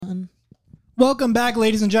Welcome back,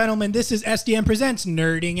 ladies and gentlemen. This is SDM Presents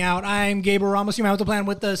Nerding Out. I'm Gabriel Ramos, your man with the plan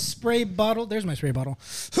with the spray bottle. There's my spray bottle.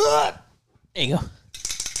 There you go.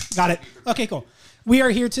 Got it. Okay, cool. We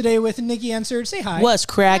are here today with Nikki Answered. Say hi. What's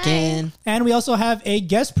cracking? And we also have a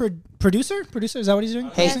guest producer. Producer, is that what he's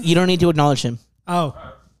doing? Hey, you don't need to acknowledge him. Oh.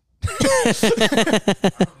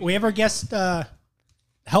 We have our guest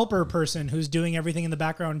helper person who's doing everything in the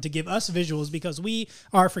background to give us visuals because we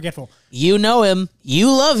are forgetful. You know him. You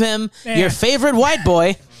love him. Your favorite white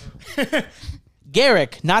boy.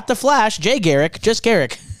 Garrick. Not the Flash. Jay Garrick. Just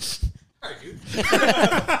Garrick.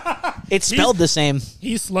 It's spelled the same.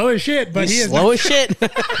 He's slow as shit, but He's slow as shit.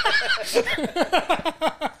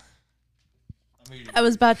 I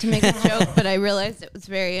was about to make a joke, but I realized it was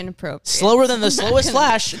very inappropriate. Slower than the slowest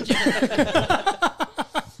Flash.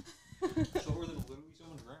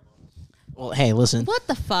 Well, hey, listen. What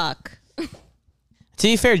the fuck? To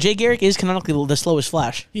be fair, Jay Garrick is canonically the slowest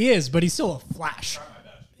Flash. He is, but he's still a Flash.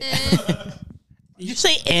 You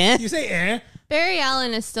say eh? You say eh? Barry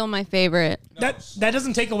Allen is still my favorite. That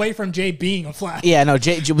doesn't take away from Jay being a Flash. Yeah, no,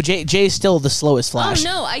 Jay's still the slowest Flash. Oh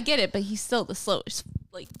no, I get it, but he's still the slowest.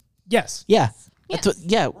 Like, Yes. Yeah. Yes. That's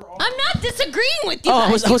what, yeah. I'm not disagreeing with you. Oh,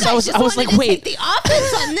 guys. I was like, to wait. take the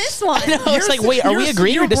offense on this one. I was like, wait, are we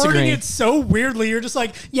agreeing or You're wording disagreeing? it so weirdly. You're just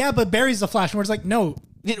like, yeah, but Barry's the Flash. And we're just like, no,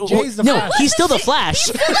 Jay's the No, Flash. he's still the Flash.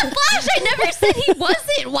 He's still the Flash. I never said he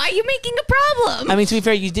wasn't. Why are you making a problem? I mean, to be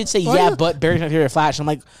fair, you did say, yeah, but Barry's my favorite Flash. I'm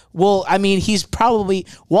like, well, I mean, he's probably,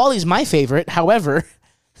 Wally's my favorite. However,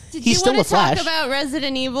 Did he's you still want a to talk Flash. about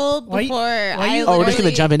Resident Evil Why- before why you- Oh, we're just going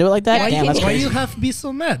to jump into it like that? Yeah, Damn, that's Why crazy. you have to be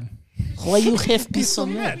so mad? Why you have to be so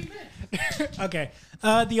mad? Okay.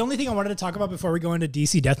 The only thing I wanted to talk about before we go into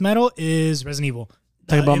DC Death Metal is Resident Evil.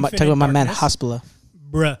 Talk about my man, Darkness. Hospilla.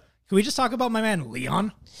 Bruh. Can we just talk about my man,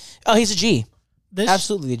 Leon? Oh, he's a G. This,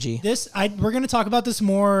 Absolutely a G. We're going to talk about this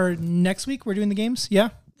more next week. We're doing the games. Yeah.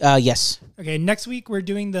 Yes. Okay. Next week, we're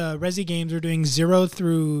doing the Resi games. We're doing 0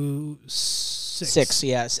 through 6. 6,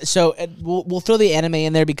 yes. So we'll throw the anime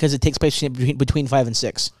in there because it takes place between 5 and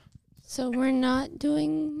 6. So we're not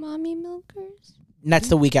doing Mommy Milkers? And that's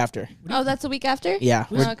the week after. Oh, that's a week after? Yeah.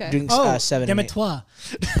 We're Okay. doing 7 and 8. Demetoire.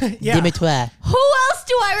 Yeah. Demetoire. Who else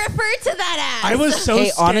do I refer to that as? I was so Hey,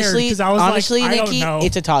 scared honestly, because I was like, I Nikki, don't know.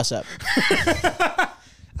 it's a toss-up.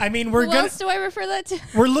 I mean, we're Who gonna else do I refer that to?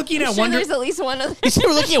 we're looking I'm at sure Wonder. there's at least one of them. You see,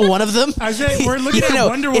 we're looking at one of them. I said we're looking at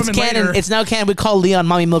Wonder Woman it's canon. later. It's now canon. We call Leon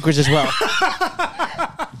Mommy Milkers as well.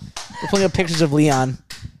 We're pulling up pictures of Leon.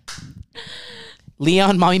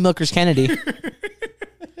 Leon Mommy Milkers Kennedy.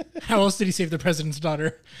 How else did he save the president's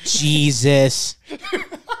daughter? Jesus.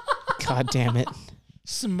 God damn it.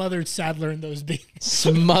 Smothered Sadler in those beans.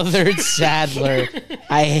 Smothered Sadler.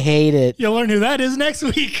 I hate it. You'll learn who that is next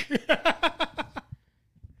week.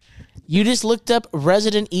 You just looked up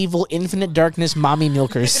Resident Evil Infinite Darkness Mommy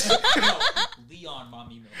Milkers. Leon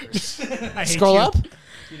Mommy Milkers. I hate Scroll you. up.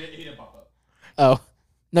 He didn't pop up. Oh.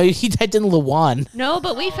 No, he typed in Luan. No,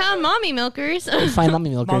 but we found Mommy Milkers. Find Mommy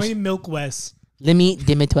Milkers. Mommy Milk West. Lemme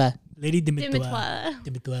Demetoire. Lady Demetoire. Demetoire.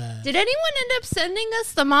 Demetoire. Did anyone end up sending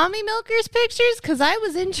us the Mommy Milkers pictures? Because I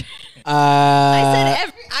was interested.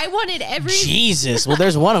 I wanted every. Jesus. Well,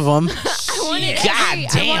 there's one of them. I wanted God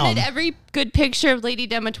damn. every good picture of Lady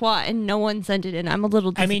Demetoire, and no one sent it in. I'm a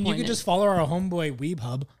little I disappointed. mean, you could just follow our homeboy Weeb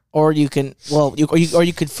Hub. Or you can, well, or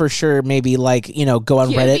you could for sure maybe go on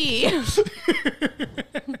Reddit. Gibby.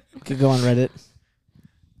 You could go on Reddit.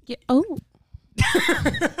 Yeah, oh.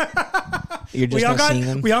 You're just not seeing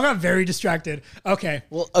them. We all got very distracted. Okay.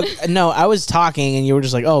 Well, no, I was talking and you were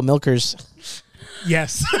just like, "Oh, Milkers."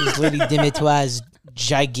 Yes. This Lady Demitoire's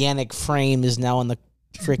gigantic frame is now on the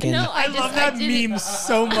freaking. No, I love that meme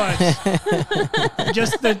so much.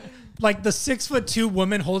 Just the 6'2"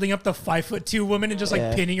 woman holding up the 5'2" woman and just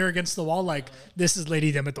Yeah. pinning her against the wall like this is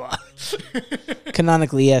Lady Demetoire.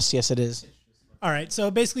 Canonically, yes, it is. All right.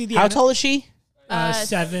 So basically, How tall is she?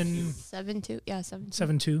 7'2". 7'2". Yeah, 7'2".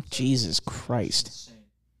 7'2". Jesus Christ!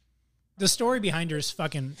 The story behind her is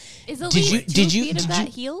fucking. Is at Did least you- 2 did you- feet of did that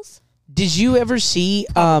you- heels? Did you ever see?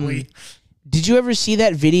 Probably. Did you ever see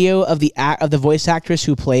that video of the voice actress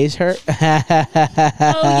who plays her? Oh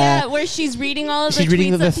yeah, where she's reading all of the She's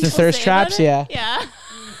reading tweets that the people thirst say about traps, her? yeah. Yeah.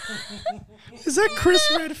 Is that Chris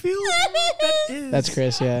Redfield? That is. That's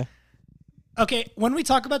Chris. Yeah. Okay, when we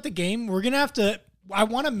talk about the game, we're going to have to... I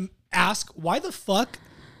want to ask, why the fuck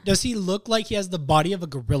does he look like he has the body of a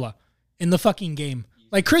gorilla in the fucking game?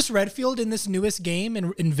 Like Chris Redfield in this newest game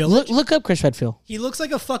in Village, Look up Chris Redfield. he looks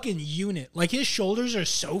like a fucking unit. Like his shoulders are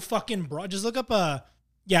so fucking broad. Just look up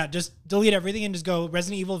just delete everything and just go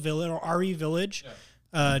Resident Evil Village or RE Village,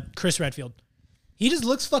 Chris Redfield. He just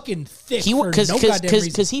looks fucking thick. He for no goddamn reason.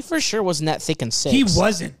 because he for sure wasn't that thick in 6. He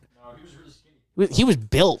wasn't. He was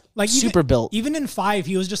built, Like super built. Even in 5,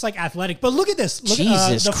 he was just like athletic. But look at this. Look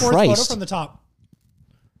Jesus at the fourth photo Christ. from the top.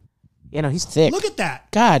 Yeah, no, he's thick. Look at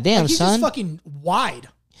that. God damn, Like, he's son. just fucking wide.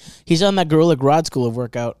 He's on that Gorilla Grodd school of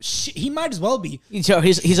workout. He might as well be. He's on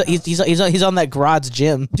that Grodd's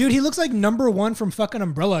gym. Dude, he looks like #1 from fucking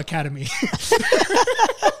Umbrella Academy.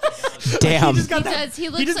 Damn, he just got He that, does. He he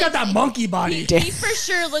looks just like got that monkey body. He for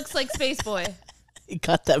sure looks like Space Boy. he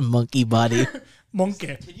got that monkey body.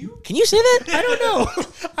 Monkey. Can you say that? I don't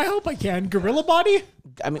know. I hope I can. Gorilla body?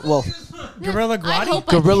 I mean, well, Gorilla I Grotti?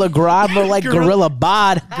 hope I Gorilla Grodd, more like Gorilla- Gorilla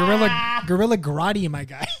Bod. Gorilla Grotti, my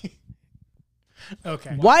guy.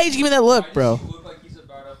 Okay. Why did you give me that look, bro? He look like he's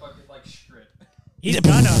about to fucking like strip. He's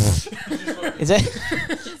gonna. Is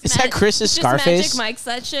that Chris's Just Scarface? Magic Mike's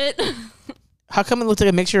that shit. How come it looked like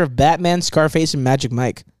a mixture of Batman, Scarface, and Magic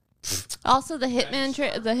Mike? Also, the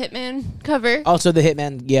Hitman cover. Also, the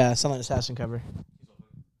Hitman, yeah, Silent Assassin cover.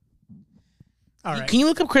 All right. Can you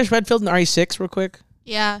look up Chris Redfield in RE6 real quick?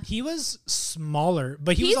 Yeah. He was smaller,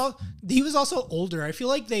 but he was also older. I feel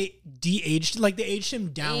like they de-aged, like they aged him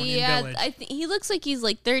down in Village. I think he looks like he's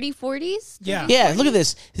like 30s, 40s. Yeah. Yeah, look at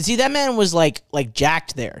this. See, that man was like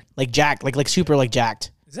jacked there, like jacked, like super like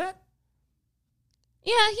jacked. Is that?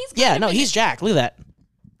 Yeah, he's Yeah, kind no, of he's jacked. Look at that.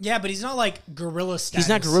 Yeah, but he's not like gorilla status. He's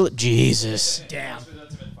not gorilla. Jesus. Damn.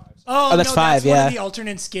 That's him in 5. Oh, that's no, 5, That's one yeah. of the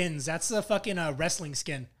alternate skins. That's the fucking wrestling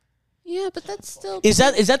skin. Yeah, but that's still. Is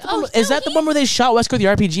that the Oh, one, is no, that the one where they shot Wesker with the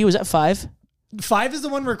RPG? Was that 5? 5 is the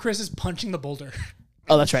one where Chris is punching the boulder.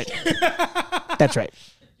 Oh, that's right. That's right.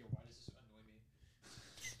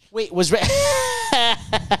 Wait, was I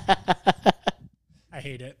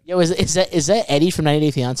hate it. Yo, is that Eddie from 90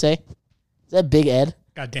 Day Fiance? Is that Big Ed?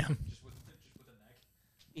 Goddamn.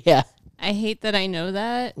 Yeah. I hate that I know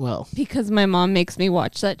that Well, because my mom makes me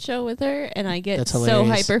watch that show with her, and I get That's so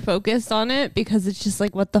hilarious. hyper focused on it because it's just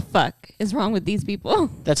like, what the fuck is wrong with these people?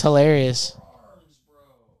 that's hilarious.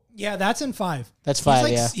 Yeah, that's in 5. That's 5,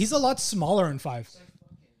 He's yeah. He's a lot smaller in 5.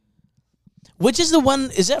 Which is the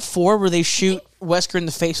one? Is that 4 where they shoot Wesker in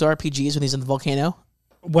the face with RPGs when he's in the volcano?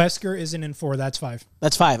 Wesker isn't in 4. That's 5.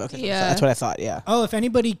 That's 5. Okay, Yeah. that's what I thought. Yeah. Oh, if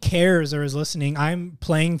anybody cares or is listening, I'm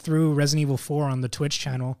playing through Resident Evil 4 on the Twitch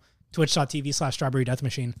channel, twitch.tv/Strawberry Death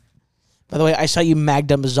Machine. By the way, I saw you mag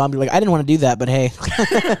dump a zombie. Like I didn't want to do that, but hey,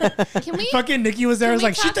 Can we? Fucking Nikki was there. Can Was we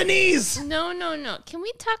like, shoot talk- the knees. No. Can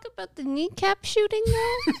we talk about the kneecap shooting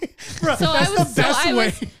though? Bro, that's the best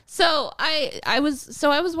way. I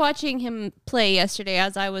was watching him play yesterday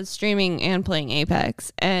as I was streaming and playing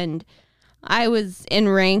Apex, and I was in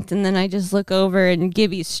ranked, and then I just look over and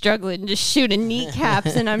Gibby's struggling, just shooting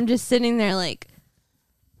kneecaps, and I'm just sitting there like,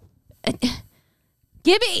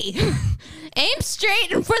 Gibby, aim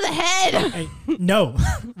straight and for the head. Hey, no.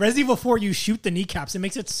 Resident Evil 4, you shoot the kneecaps. It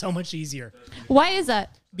makes it so much easier. Why is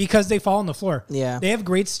that? Because they fall on the floor. Yeah. They have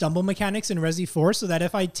great stumble mechanics in Resi 4 so that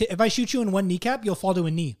if I shoot you in one kneecap, you'll fall to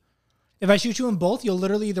a knee. If I shoot you in both, you'll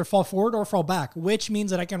literally either fall forward or fall back, which means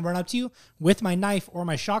that I can run up to you with my knife or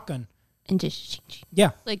my shotgun. And just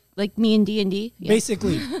Yeah. like me and D&D. Yeah.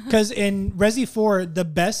 Basically, because in Resi 4, the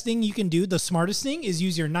best thing you can do, the smartest thing, is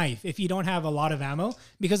use your knife if you don't have a lot of ammo,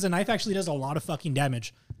 because the knife actually does a lot of fucking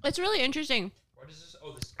damage. It's really interesting. What is this?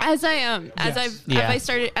 Oh, this.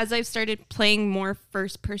 As I've started playing more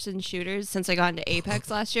first person shooters since I got into Apex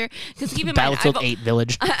last year. Because keep in mind, Battlefield 8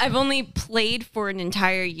 Village. I've only played for an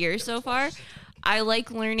entire year so far. I like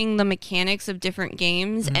learning the mechanics of different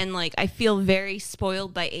games, and like I feel very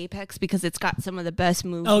spoiled by Apex because it's got some of the best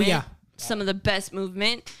movement. Oh, yeah. Some of the best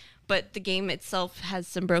movement, but the game itself has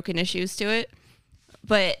some broken issues to it.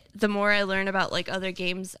 But the more I learn about like other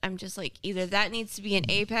games, I'm just like, either that needs to be an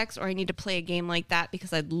Apex or I need to play a game like that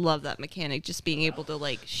because I love that mechanic, just being able to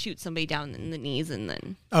like shoot somebody down in the knees and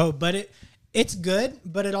then. Oh, but it's good,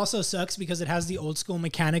 but it also sucks because it has the old school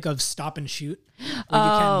mechanic of stop and shoot where you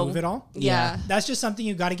can't move at all. Yeah. That's just something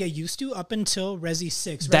you got to get used to up until Resi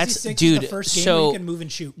 6. Resi That's- 6 is dude, the first game so- where you can move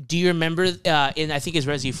and shoot. Do you remember in I think it's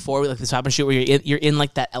Resi 4 like the stop and shoot where you're in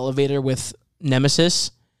like that elevator with Nemesis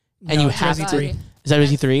and No, you it's have Resi to 3. Is that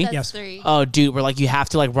Resi 3? That's Yes. 3. Oh dude, where like you have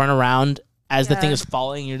to like run around as the thing Yeah. is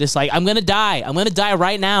falling and you're just like I'm going to die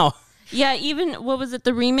right now. Yeah, even what was it?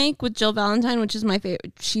 The remake with Jill Valentine, which is my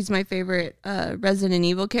favorite. She's my favorite Resident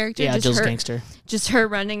Evil character. Yeah, just Jill's her, gangster. Just her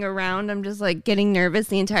running around. I'm just like getting nervous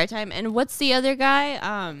the entire time. And what's the other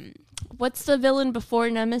guy? What's the villain before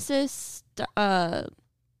Nemesis?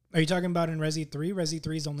 Are you talking about in Resi 3? Resi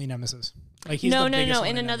 3 is only Nemesis. Like he's No. the biggest one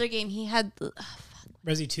In them. another game, he had.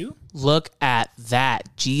 Resi 2? Look at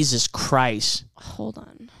that. Jesus Christ. Hold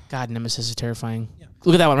on. God, Nemesis is terrifying.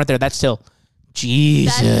 Look at that one right there. That's still.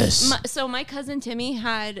 Jesus. So my cousin Timmy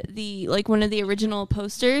had one of the original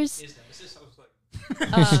posters. Is Nemesis?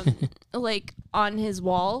 I was like, Like on his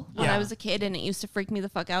wall when Yeah. I was a kid, and it used to freak me the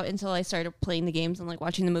fuck out until I started playing the games and like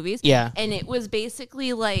watching the movies. Yeah. And it was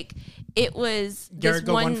basically like it was Garrett, this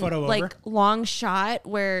go one one photo like over. long shot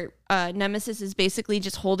where Nemesis is basically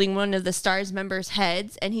just holding one of the Stars members'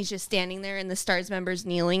 heads, and he's just standing there, and the Stars members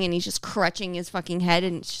kneeling, and he's just crutching his fucking head,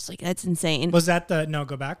 and it's just like that's insane. Was that the no?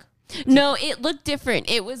 Go back. No, it looked different.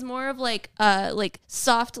 It was more of like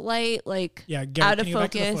soft light, like Yeah, Garrett, out of can you go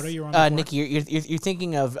back to the focus. photo you were on before? Nikki, you're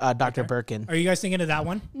thinking of Dr. Birkin. Are you guys thinking of that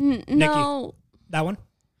one? No, That one?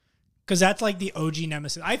 Because that's like the OG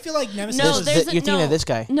Nemesis. I feel like Nemesis no, is there's you're thinking of this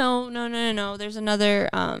guy. No. There's another.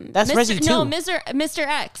 That's Mr. Resi No, 2. Mr.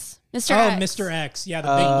 X. Mr. Oh, X. Mr. X. Yeah, the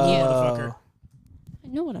big blue Yeah. motherfucker. I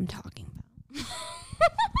know what I'm talking about.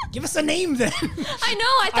 Give us a name then. I know.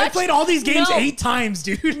 I thought I played all these games No. 8 times,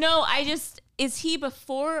 dude. No, is he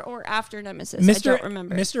before or after Nemesis? I Mr. don't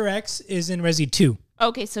remember. Mr. X is in Resi 2.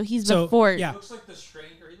 Okay, so he's So, before. yeah. he looks like the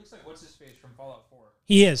stranger. He looks like what's his face from Fallout 4.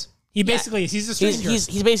 He is. He basically is. He's a stranger.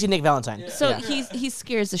 He's basically Nick Valentine. So Yeah. he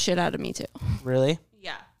scares the shit out of me too. Really?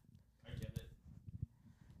 Yeah. I get it.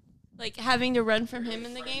 Like having to run from him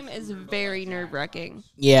in the game is very nerve wracking.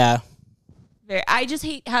 Yeah. I just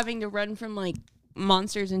hate having to run from like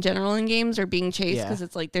monsters in general in games or being chased Yeah. because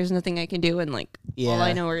it's like there's nothing I can do and like all Yeah.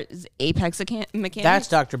 I know is Apex mechanics. That's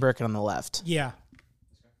Dr. Birkin on the left. yeah.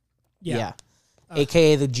 Yeah.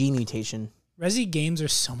 AKA the G mutation. Resi games are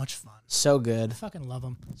so much fun. So I good. fucking love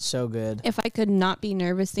them. So good. If I could not be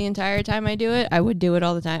nervous the entire time I do it, I would do it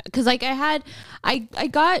all the time. Because like I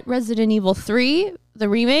got Resident Evil 3, the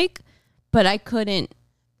remake, but I couldn't.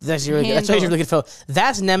 That's what you're looking for.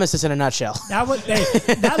 That's Nemesis in a nutshell.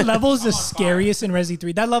 That level is the scariest in Resi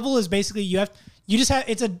 3. That level is basically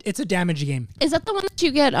it's a damage game. Is that the one that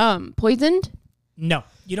you get poisoned? No,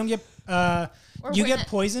 you don't get Or you when get it-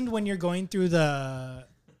 poisoned when you're going through the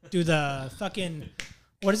fucking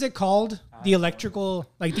what is it called? The electrical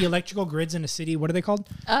grids in a city. What are they called?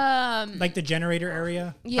 Like the generator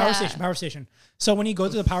area? Yeah. Power station. So when you go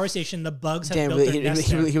to the power station, the bugs have Damn, built really, their nest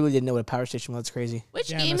he there. really didn't know what a power station was. That's crazy. Which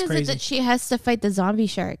Damn, game that's is crazy. it that she has to fight the zombie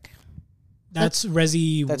shark? That's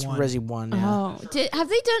Resi That's 1. Resi 1. Yeah. Oh,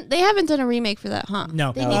 they haven't done a remake for that, huh?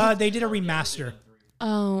 No, They need- they did a remaster.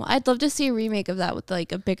 Oh, I'd love to see a remake of that with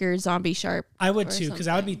like a bigger zombie shark. I would or too, because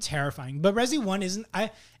that would be something. terrifying. But Resi 1 isn't. I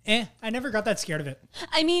never got that scared of it.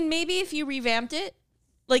 I mean, maybe if you revamped it,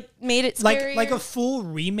 like made it Like scarier. a full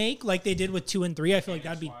remake, like they did with 2 and 3. I feel like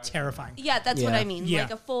that'd be terrifying. Yeah, that's what Yeah. I mean. Yeah.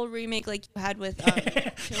 Like a full remake, like you had with.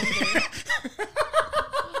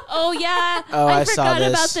 Oh yeah, Oh, I saw forgot this.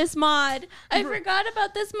 about this mod. I forgot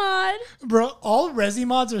about this mod. Bro, all Resi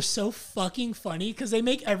mods are so fucking funny because they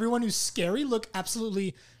make everyone who's scary look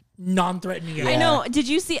absolutely non-threatening. I know. Did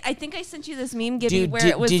you see? I think I sent you this meme, Gibby, Dude, where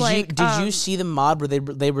it was did like. you see the mod where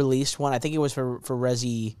they released one? I think it was for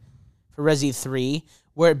Resi 3,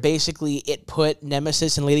 where it put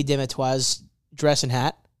Nemesis and Lady Demetroire's dress and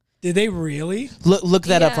hat. Did they really? Look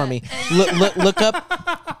that up Yeah, for me. Look up.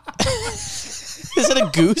 Is it a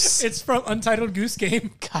goose? It's from Untitled Goose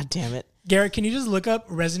Game. God damn it. Garrett, can you just look up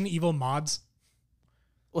Resident Evil mods?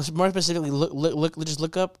 Well, more specifically, just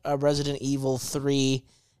look up Resident Evil 3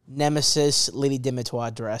 Nemesis Lady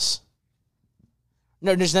Demetoire dress.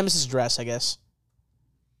 No, there's Nemesis dress, I guess.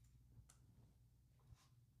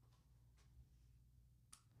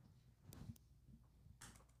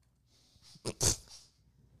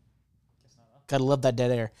 Gotta love that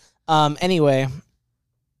dead air. Anyway.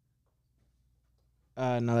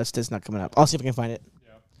 No, that's not coming up. I'll see if I can find it.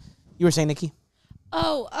 Yeah. You were saying, Nikki?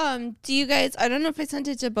 Oh, do you guys? I don't know if I sent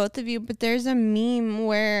it to both of you, but there's a meme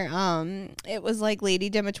where it was like Lady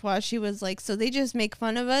Demetoire. She was like, "So they just make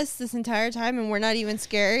fun of us this entire time, and we're not even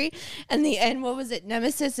scary." And the end, what was it?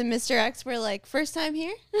 Nemesis and Mr. X were like, "First time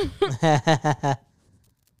here."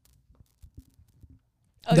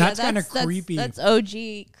 Oh, That's kinda creepy. That's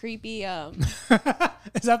OG creepy. Is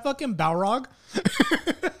that fucking Balrog?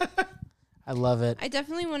 I love it. I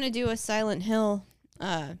definitely want to do a Silent Hill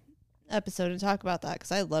episode and talk about that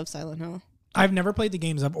because I love Silent Hill. I've never played the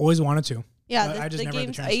games. I've always wanted to. Yeah, But I just the never had the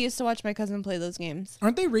games. I chance. used to watch my cousin play those games.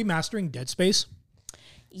 Aren't they remastering Dead Space?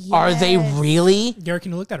 Are they Yes. really? Garrett,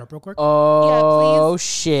 can you look that up real quick? Oh, please.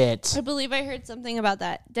 shit. I believe I heard something about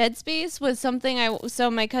that. Dead Space was something so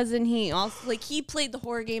my cousin, he also he played the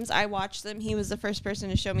horror games. I watched them. He was the first person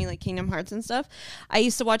to show me like Kingdom Hearts and stuff. I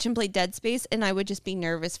used to watch him play Dead Space and I would just be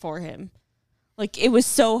nervous for him. Like it was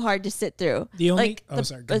so hard to sit through. The only- like, oh,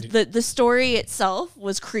 sorry, continue. the story itself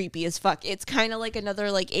was creepy as fuck. It's kind of like another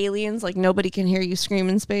like Aliens, like nobody can hear you scream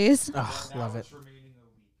in space. Oh, love it. It's remaining a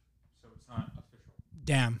week, so it's not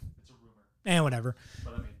Damn. It's a rumor, Whatever.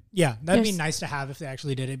 but I mean, Yeah, that'd be There's- nice to have if they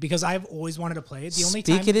actually did it because I've always wanted to play it. The only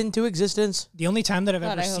Speak time it into existence. the only time that I've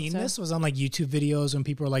God, ever I hope seen so. this was on like YouTube videos when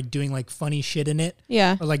people are like doing like funny shit in it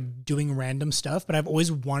Yeah. or like doing random stuff. But I've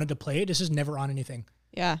always wanted to play it. It's just never on anything.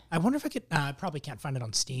 Yeah. I wonder if I could. I probably can't find it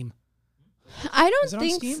on Steam. I Is it don't on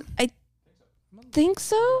think Steam? I think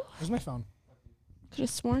so. Where's my phone? Could have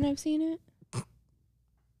sworn I've seen it.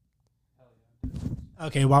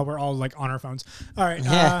 Okay, while we're all like on our phones. All right.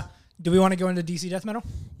 Yeah. Do we want to go into DC Death Metal?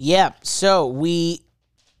 Yeah. So we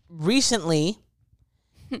recently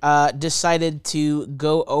decided to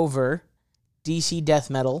go over DC Death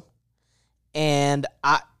Metal, and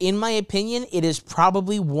in my opinion, it is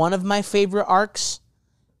probably one of my favorite arcs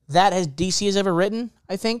that DC has ever written.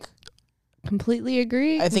 I think. Completely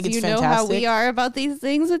agree. I think 'cause it's you know how fantastic. we are about these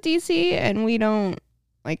things with DC, and we don't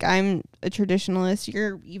like. I'm a traditionalist.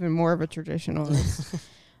 You're even more of a traditionalist.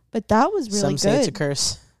 But that was really Some good. say it's a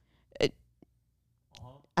curse.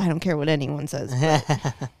 I don't care what anyone says.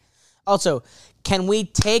 Also, can we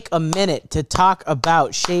take a minute to talk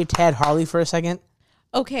about Shaved Head Harley for a second?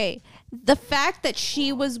 Okay, the fact that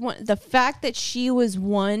she was one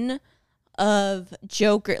of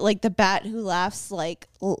Joker, like the Bat Who Laughs, like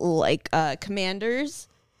commanders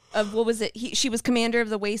of what was it? She was commander of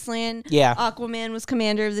the Wasteland. Yeah. Aquaman was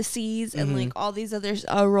commander of the seas, and like all these other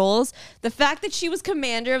roles. The fact that she was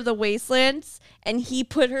commander of the Wastelands and he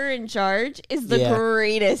put her in charge is the Yeah.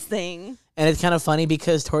 greatest thing. And it's kind of funny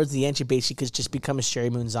because towards the end, she basically could just become a Sherry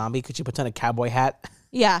Moon zombie because she puts on a cowboy hat.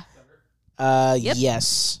 Yeah, Yep.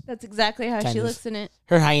 Yes. that's exactly how Kind she of. looks in it.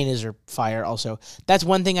 Her hyenas are fire also. That's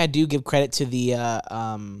one thing I do give credit to the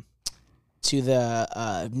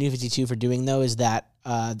New 52 for doing, though, is that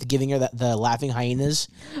the giving her the laughing hyenas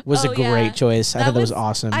was Oh, a great yeah. choice. I thought that was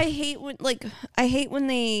awesome. I hate when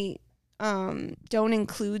they don't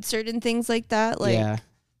include certain things like that. Like yeah.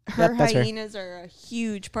 her Yep, that's her. hyenas are a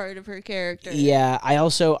huge part of her character. Yeah, I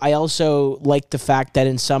also like the fact that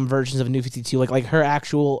in some versions of New 52, like her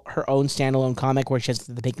own standalone comic where she has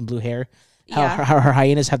the pink and blue hair, how Yeah. her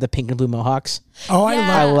hyenas have the pink and blue mohawks. Oh,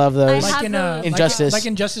 Yeah. I love those. I like have in those. Injustice. like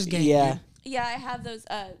Injustice Game. Yeah. dude. Yeah, I have those.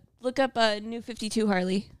 Look up New 52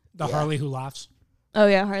 Harley. The Harley who laughs. Oh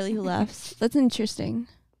yeah, Harley Who Laughs. That's interesting.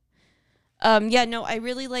 Yeah, no, I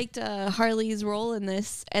really liked Harley's role in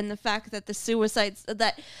this, and the fact that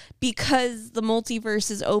that because the multiverse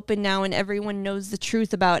is open now and everyone knows the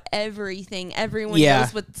truth about everything. Everyone Yeah.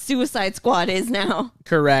 knows what Suicide Squad is now.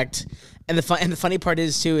 Correct. And the funny part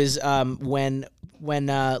is too is when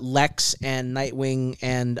Lex and Nightwing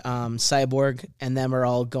and Cyborg and them are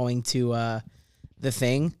all going to the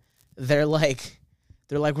thing, they're like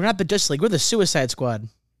we're not the Justice League, we're the Suicide Squad.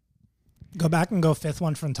 Go back and go fifth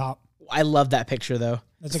one from top. I love that picture though.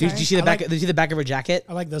 That's Did okay. you see the I back? like- Did you see the back of her jacket?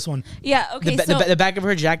 I like this one. Yeah. Okay. So The back of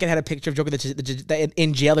her jacket had a picture of Joker that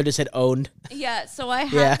in jail. They just said owned. yeah. So I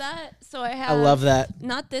have Yeah. that. So I have. I love that.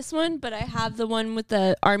 Not this one, but I have the one with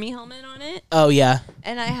the army helmet on it. Oh yeah.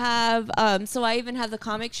 And I have, so I even have the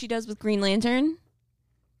comic she does with Green Lantern.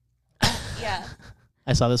 Yeah.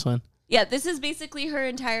 I saw this one. Yeah, this is basically her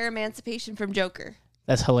entire emancipation from Joker.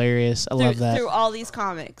 That's hilarious. I love that. Through all these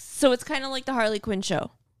comics. So it's kind of like the Harley Quinn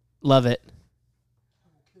show. Love it.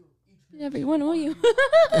 Everyone will you?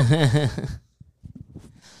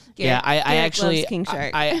 Yeah, I Garrett actually loves King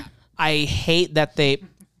Shark. I hate that they.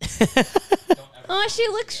 Oh, she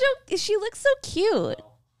looks so cute.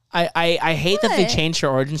 I hate that they What? changed her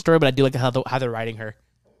origin story, but I do like how they're writing her.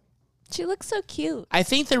 She looks so cute. I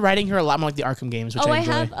think they're writing her a lot more like the Arkham games, which Oh, I I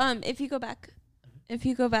enjoy. have if you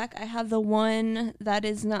go back, I have the one that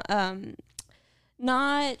is not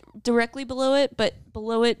directly below it, but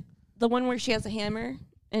below it, the one where she has a hammer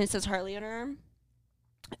and it says Harley on her arm.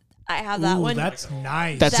 I have that Ooh, one. that's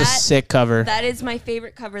nice. That's a that- sick cover. That is my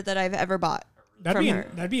favorite cover that I've ever bought. from her.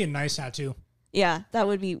 that'd be a nice tattoo. Yeah, that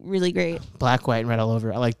would be really great. Black, white, and red all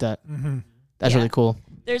over. I like that. Mm-hmm. That's Yeah. really cool.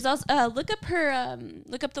 There's also look up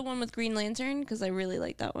the one with Green Lantern because I really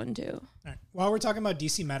like that one too. All right. While we're talking about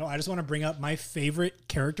DC Metal, I just want to bring up my favorite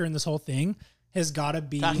character in this whole thing has got to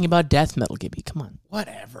be Talking about death metal, Gibby. Come on.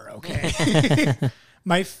 whatever. Okay,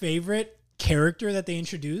 my favorite character that they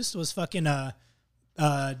introduced was fucking the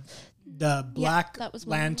Black that was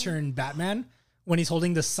one of them. Lantern Batman when he's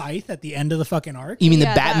holding the scythe at the end of the fucking arc. You mean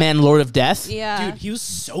Yeah, the Batman Lord of Death? Yeah, Dude, he was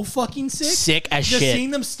so fucking sick. Sick as Just shit. seeing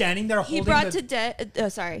them standing there he holding brought the, to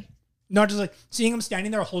dead. Sorry. not just like seeing him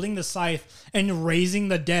standing there holding the scythe and raising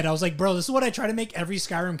the dead. I was like, bro, this is what I try to make every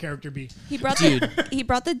Skyrim character be. He brought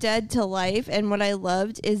the dead to life, and what I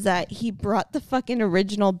loved is that he brought the fucking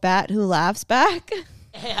original Bat Who Laughs back.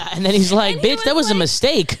 Yeah, and then he's like, And he "Bitch, that was was a like-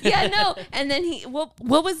 mistake." Yeah, no. And then what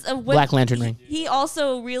was what, Black Lantern ring. He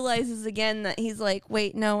also realizes again that he's like,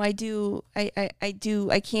 wait, no, I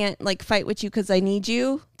can't like fight with you because I need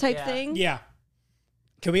you type thing. Yeah.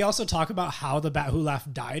 Can we also talk about how the Bat Who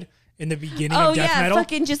Laughed died in the beginning Oh of Death yeah, Metal?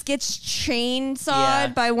 fucking just gets chainsawed Yeah.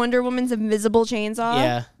 by Wonder Woman's invisible chainsaw.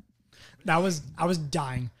 Yeah. I was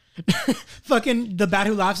dying. Fucking the Bat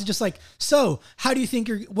Who Laughs is just like, so how do you think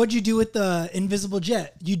what'd you do with the invisible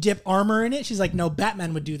jet? You dip armor in it? She's like, no,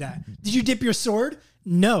 Batman would do that. Did you dip your sword?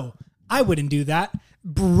 No, I wouldn't do that.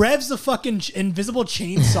 Revs the fucking invisible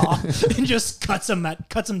chainsaw and just cuts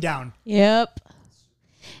him down. Yep.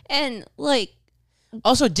 And like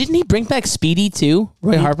Also, didn't he bring back Speedy too,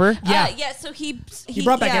 Roy Harper? Yeah. yeah, so he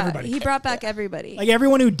brought back everybody. He brought back everybody. Like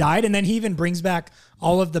everyone who died, and then he even brings back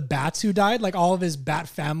all of the bats who died, like all of his bat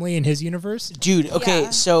family in his universe. Dude, okay, Yeah.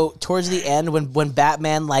 so towards the end, when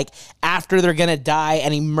Batman, like, after they're gonna die,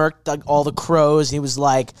 and he murked like all the crows, he was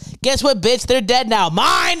like, "Guess what, bitch? They're dead now,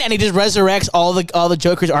 mine!" And he just resurrects all the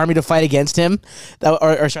Joker's army to fight against him.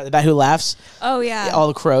 Or sorry, the Bat Who Laughs, oh yeah. all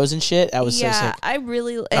the crows and shit. That was so yeah, sick. I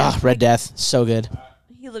really Red Death, so good,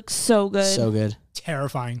 he looks so good. so good.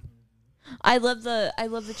 Terrifying. I love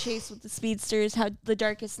the chase with the speedsters, how the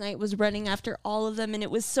Darkest Knight was running after all of them, and it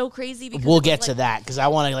was so crazy because We'll it was get to like- that because I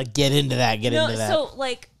want to like get into that. No, so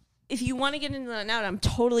like if you want to get into that now, I'm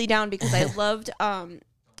totally down because I loved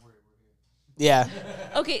Yeah,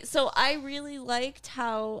 okay, so I really liked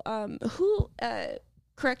how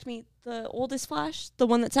correct me, the oldest Flash, the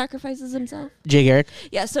one that sacrifices himself. Jay Garrick.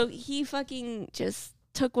 Yeah, so he fucking just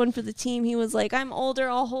took one for the team. He was like, I'm older,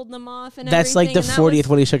 I'll hold them off and That's like the everything, and 40th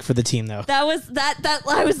one he took for the team, though. That was that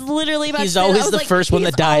I was literally about He's to say that. always I was the like, first one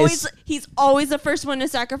he's that dies. He's always the first one to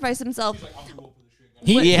sacrifice himself.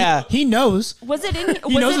 Yeah. He knows. Was it in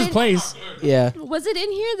He knows his place. Yeah. Was it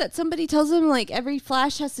in here that somebody tells him like every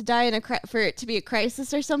Flash has to die in for it to be a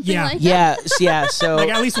crisis or something Yeah. like that? Yeah, so Like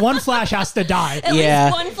at least one Flash has to die. At Yeah.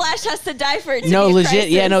 least one Flash has to die for it to no, be a legit. crisis.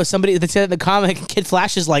 Yeah, no. Somebody that said in the comic, Kid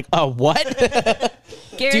Flash is like, "Oh, what?"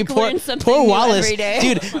 Garrick Dude, learns something poor new Wallace. every day.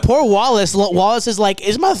 Dude, poor Wallace. Wallace is like,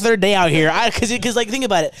 "It's my third day out here." Because like think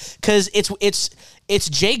about it. Because it's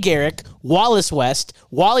Jay Garrick, Wallace West,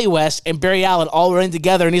 Wally West, and Barry Allen all running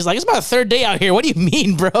together, and he's like, "It's my third day out here. What do you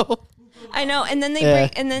mean, bro?" I know, and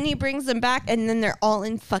then he brings them back, and then they're all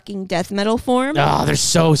in fucking death metal form. Oh, they're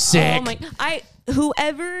so sick. Oh my!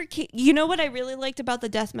 You know what I really liked about the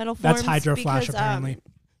death metal forms? That's Hydro Flash, Because, apparently.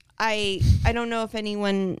 I don't know if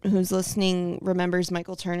anyone who's listening remembers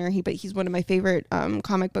Michael Turner. But he's one of my favorite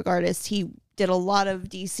comic book artists. He did a lot of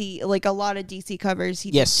DC covers.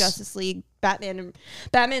 He Yes. did Justice League,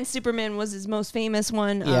 Batman Superman was his most famous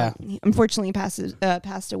one. Yeah. He unfortunately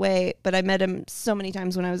passed away, but I met him so many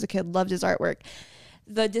times when I was a kid. Loved his artwork.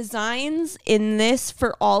 The designs in this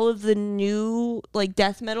for all of the new like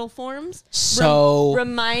death metal forms So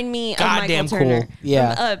remind me of goddamn Michael Turner. cool.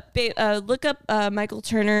 Yeah. Look up Michael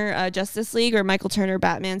Turner Justice League or Michael Turner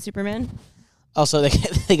Batman Superman. Also,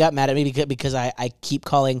 they got mad at me because I keep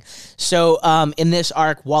calling. So in this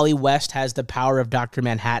arc, Wally West has the power of Dr.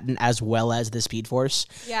 Manhattan as well as the Speed Force.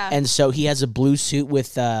 Yeah. And so he has a blue suit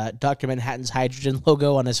with Dr. Manhattan's hydrogen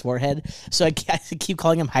logo on his forehead. So I keep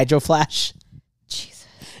calling him Hydro Flash. Jesus,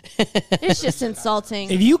 it's just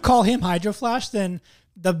insulting. If you call him Hydro Flash, then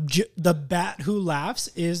the Bat Who Laughs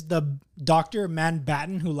is the Dr.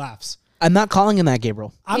 Manbattan who laughs. I'm not calling him that,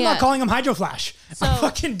 Gabriel. I'm Yeah. not calling him Hydro Flash. I'm So-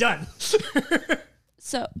 fucking done.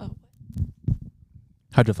 So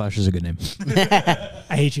Hydro Flash is a good name.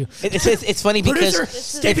 I hate you. It's funny because Producer,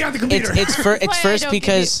 stay behind the computer. it's why I first don't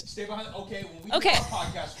because Stay behind. Okay, when we Okay. do our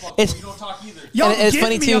podcast, fuck, It's- we don't talk either. Y'all and it's give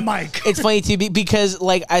funny me too. a mic. It's funny too because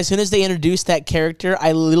like as soon as they introduced that character, I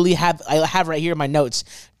have right here in my notes,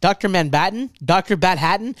 Dr. Manbattan, Dr.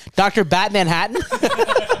 Bathattan, Dr. Batmanhattan.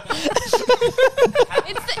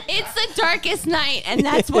 it's the Darkest Night, and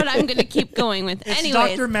that's what I'm gonna keep going with. It's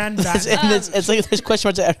Anyways, Dr. Manbattan. And it's like there's question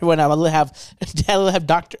marks at everyone. I'll have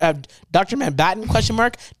Dr. Manbattan question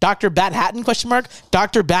mark, Dr. Bathattan question mark,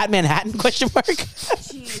 Dr. Batmanhattan question mark,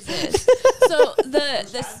 Jesus. So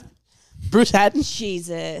the Bruce Hatton.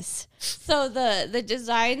 Jesus. So the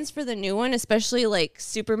designs for the new one, especially like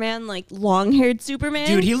Superman, like long-haired Superman.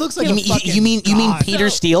 Dude, he looks like You a mean fucking you mean god. Peter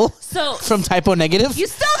Steele So from Typo Negative? you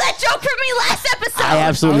stole that joke from me last episode. I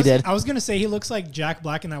absolutely did. I was gonna say he looks like Jack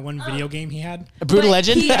Black in that one video game he had. A brutal But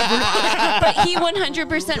legend. But he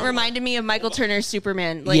 100% reminded me of Michael Turner's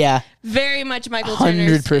Superman. Like, Yeah. very much Michael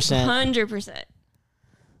Turner's. 100%. 100%.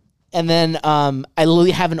 And then I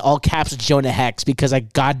literally have in all caps Jonah Hex because I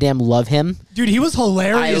goddamn love him. Dude, he was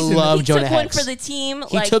hilarious. I in love He Jonah took one Hex. for the team.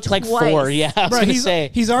 He took like twice. 4. Yeah, I was Bro, gonna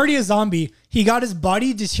say. he's already a zombie. he got his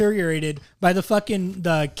body deteriorated by the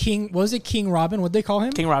King. What was it? King Robin? What'd they call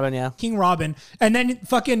him? King Robin, yeah. King Robin. And then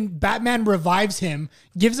fucking Batman revives him,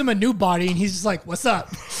 gives him a new body, and he's just like, "What's up?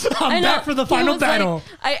 I'm back for the He final was like- battle."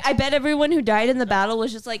 I bet everyone who died in the battle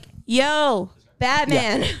was just like, "Yo,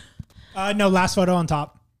 Batman." No, last photo on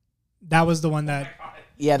top. That was the one that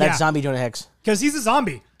Yeah, that's Yeah. zombie Jonah Hex. because he's a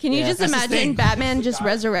zombie. Can you just That's his thing. imagine Batman just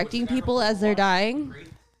resurrecting people as they're dying?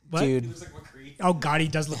 What? Dude. Oh God, he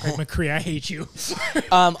does look like McCree. I hate you.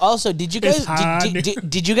 Also, did you guys It's hot.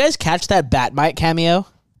 did you guys catch that Batmite cameo?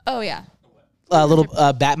 Oh yeah, Little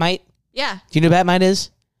Batmite. yeah. Do you know what Batmite is?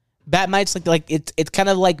 Batmite's like it's kind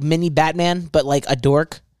of like mini Batman, but like a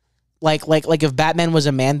dork. Like if Batman was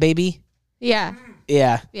a man baby. Yeah,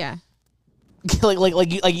 Yeah. yeah.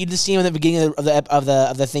 like you just see him at the beginning of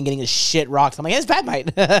the thing getting his shit rocked. I'm like, it's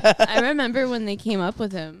Batmite. I remember when they came up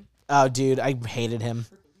with him. Oh, dude, I hated him.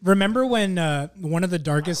 Remember when one of the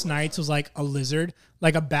Darkest Nights was like a lizard,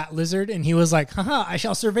 like a bat lizard, and he was like, "Haha, I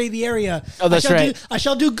shall survey the area. Oh, that's right. I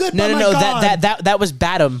shall do good. No, by no, my no. God. That was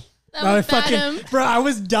Batum. That I was fucking, Batman. bro, I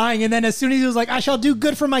was dying, and then as soon as he was like, "I shall do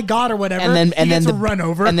good for my God" or whatever, And then he gets the run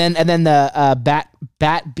over. And then the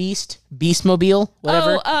Bat Beastmobile,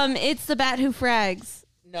 whatever. Oh, it's the Bat who frags.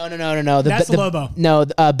 No. That's Lobo. No,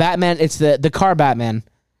 Batman. It's the car Batman.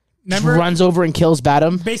 Remember, Runs over and kills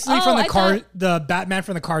Batum. basically Oh, from the I car, thought- the Batman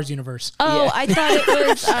from the Cars universe. Oh, Yeah. I thought it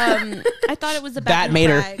was. I thought it was the Bat who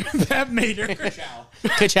Batmater. frags. That made her.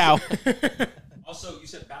 Ka-chow. Also, you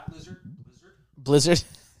said Bat Lizard? Blizzard.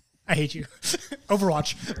 I hate you.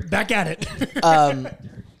 Overwatch, back at it.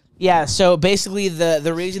 Yeah, so basically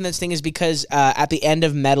the reason this thing is because at the end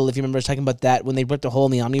of Metal, if you remember, I was talking about that, when they ripped a hole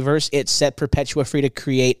in the Omniverse, it set Perpetua free to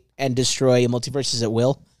create and destroy multiverses at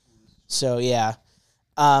will. So, yeah.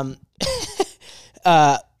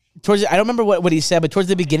 Towards I don't remember what he said, but towards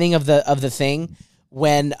the beginning of the thing,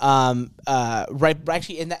 when right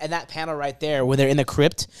actually in that panel right there where they're in the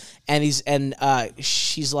crypt, and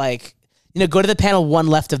she's like, go to the panel one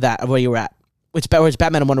left of that of where you were at, where it's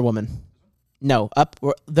Batman and Wonder Woman. No, up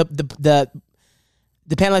the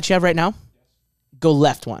panel that you have right now. Go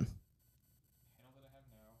left one.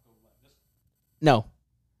 No,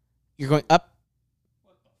 you're going up.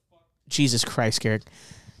 Jesus Christ, Garrick.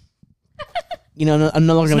 I'm no longer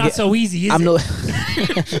It's gonna not get. so easy, is I'm it? no.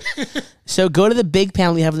 So go to the big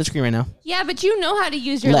panel you have on the screen right now. Yeah, but you know how to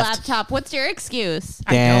use your Left. laptop. What's your excuse?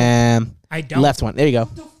 Damn. I don't. Left one. There you go.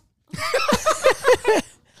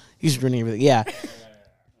 He's ruining everything. Yeah.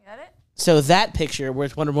 Got it? So that picture where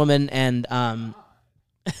it's Wonder Woman and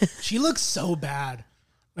She looks so bad.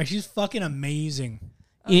 Like she's fucking amazing.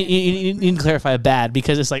 you need to clarify bad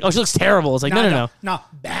because it's like, oh, she looks terrible. It's like, no.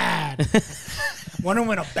 bad. Wonder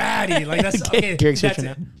Woman a baddie. Like that's okay. Garrick's That's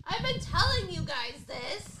switching it. it. I've been telling you guys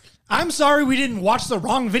this. I'm sorry we didn't watch the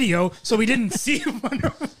wrong video, so we didn't see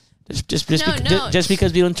Wonder Woman. Just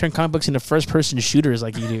because we don't turn comic books into first person shooters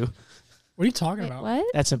like you do. What are you talking about? What?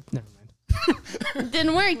 That's never mind.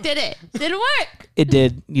 Didn't work, did it? Didn't work. It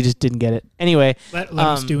did. You just didn't get it. Anyway. Let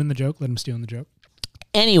him stew in the joke. Let him stew in the joke.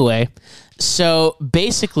 Anyway, so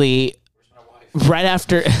basically, right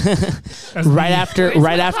after Where's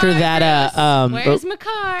that Where's my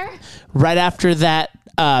car? right after that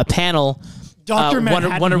panel, Dr.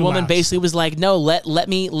 Manhattan Wonder who Woman laughs. basically was like, no, let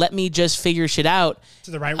me just figure shit out.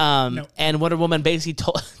 To the right. No. And Wonder Woman basically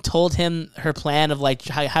told him her plan of like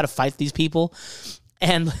how to fight these people,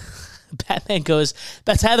 and Batman goes,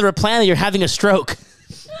 "That's either a plan or you're having a stroke."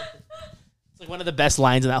 It's like one of the best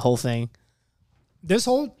lines in that whole thing. This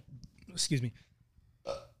whole, excuse me.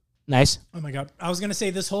 Nice. Oh my god! I was gonna say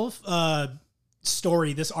this whole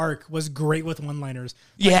story, this arc was great with one-liners.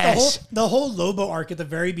 Like Yes. the whole Lobo arc at the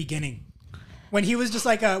very beginning, when he was just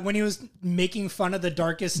like when he was making fun of the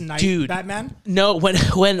Darkest Night Dude. Batman. No, when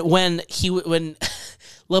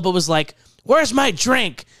Lobo was like, "Where's my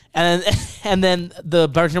drink?" and then the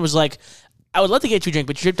bartender was like, "I would love to get you a drink,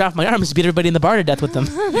 but you ripped off my arms and beat everybody in the bar to death with them."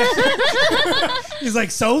 He's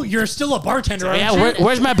like, "So you're still a bartender, aren't Yeah, you?"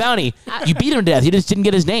 where's my bounty? You beat him to death. You just didn't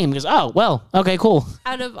get his name. He goes, "Oh, well, okay, cool."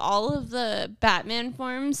 Out of all of the Batman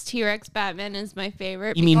forms, T-Rex Batman is my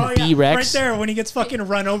favorite. You mean Oh, yeah, B-Rex? right there when he gets fucking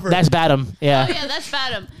run over. That's Batum. Yeah. Oh yeah, that's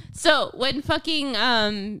Batum. So when fucking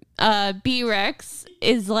B-Rex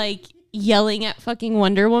is like yelling at fucking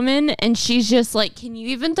Wonder Woman, and she's just like, "Can you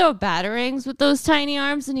even throw batarangs with those tiny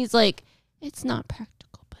arms?" And he's like, "It's not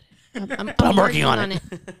practical, but I'm working on it."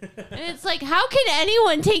 And it's like, how can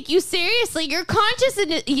anyone take you seriously? Your conscious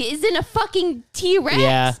is in a fucking T-Rex.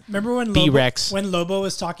 Yeah. Remember when B-Rex. Lobo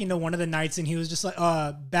was talking to one of the knights and he was just like,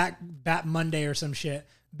 Bat Monday or some shit.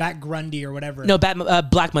 Bat Grundy or whatever. No,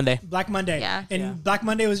 Black Monday. Black Monday. Yeah. And Black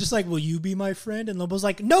Monday was just like, will you be my friend? And Lobo's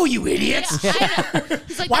like, no, you idiots. Yeah, I know.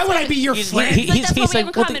 He's like, Why that's would what- I be your He's- friend? he- He's like, that's he's what we have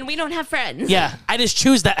like, in what common. We don't have friends. Yeah, I just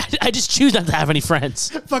choose that. I just choose not to have any friends.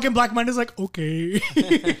 Fucking Black Monday's like, okay.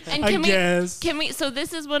 And I can guess. Can we? So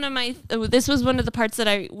this is one of my. This was one of the parts that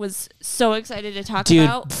I was so excited to talk Dude,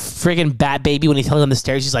 about. friggin' Bat Baby, when he tells on the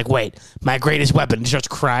stairs, he's like, wait, my greatest weapon. And he starts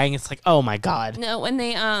crying. It's like, oh my God. No, when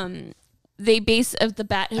they base of the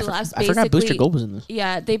Bat Who Laughs. I forgot Booster basically- Gold was in this.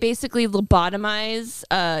 Yeah, they basically lobotomize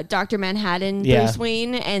Dr. Manhattan, Yeah. Bruce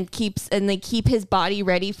Wayne, and they keep his body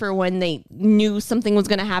ready for when they knew something was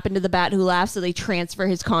going to happen to the Bat Who Laughs, so they transfer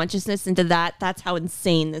his consciousness into that. That's how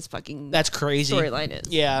insane this fucking That's crazy. storyline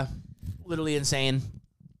is. Yeah, literally insane.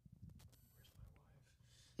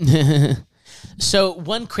 So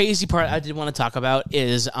one crazy part I did want to talk about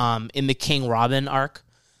is in the King Robin arc.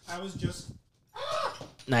 I was just.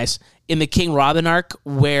 Nice. In the King Robin arc,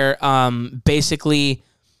 where basically,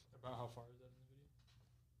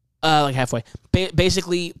 like halfway.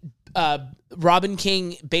 Basically, Robin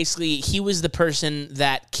King he was the person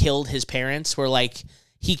that killed his parents. Where like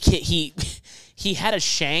he had a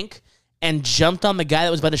shank and jumped on the guy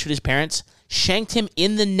that was about to shoot his parents, shanked him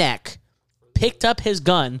in the neck, picked up his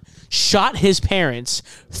gun, shot his parents,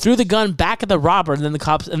 threw the gun back at the robber, and then the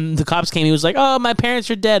cops came. He was like, "Oh, my parents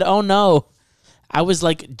are dead. Oh no." I was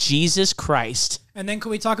like, Jesus Christ. And then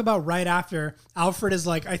can we talk about right after Alfred is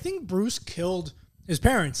like, I think Bruce killed his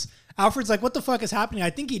parents. Alfred's like, what the fuck is happening? I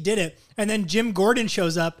think he did it. And then Jim Gordon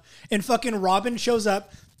shows up and fucking Robin shows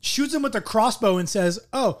up, shoots him with a crossbow and says,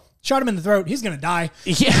 oh, shot him in the throat. He's going to die.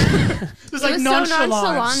 Yeah. It's like was so nonchalant.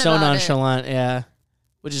 nonchalant. So about it. nonchalant, yeah.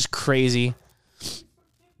 Which is crazy.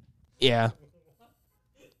 Yeah.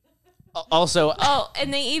 Also, Oh,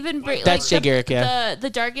 and they even bring That's like, Jay Garrick, yeah. the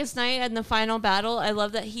Darkest Night and the final battle. I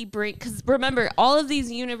love that he because remember all of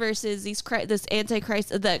these universes, this Antichrist,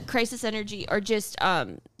 the Crisis Energy are just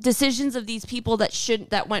decisions of these people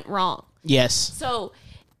that went wrong. yes. So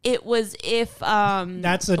it was if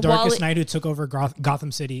That's the Darkest Knight who took over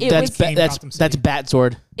Gotham City. It That's was- Became that's Gotham City. that's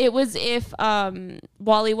Bat-Sword. it was if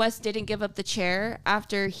Wally West didn't give up the chair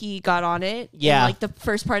after he got on it. Yeah. In, like the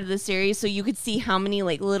first part of the series, so you could see how many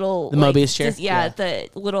like little The like, Mobius chair? yeah, Yeah. the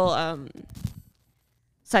little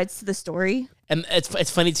sides to the story. And it's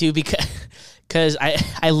funny too because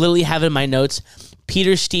I literally have it in my notes.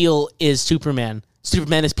 Peter Steele is Superman.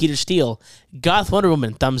 Superman is Peter Steele. Goth Wonder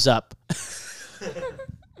Woman, thumbs up.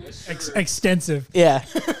 Extensive. Yeah.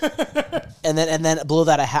 and then below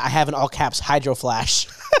that I have in all caps Hydro Flash.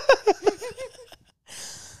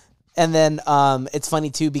 And then it's funny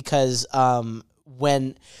too because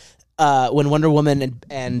when Wonder Woman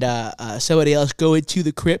and somebody else go into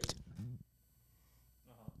the crypt.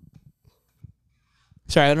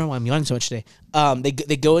 Sorry, I don't know why I'm yawning so much today.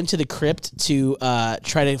 They go into the crypt to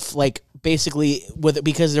try to like basically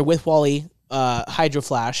because they're with Wally, Hydro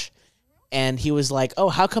Flash, and he was like, "Oh,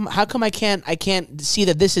 how come I can't see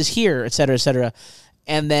that this is here, et cetera, et cetera."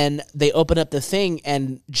 And then they open up the thing,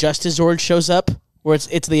 and Justice Zord shows up, where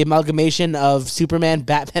it's the amalgamation of Superman,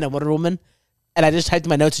 Batman, and Wonder Woman. And I just typed in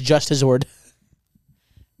my notes Justice Zord.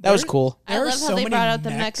 That was cool. I There are love so how they many brought out the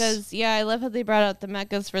mechs. mechas. Yeah, I love how they brought out the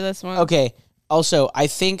mechas for this one. Okay. Also, I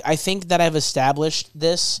think that I've established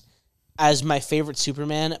this as my favorite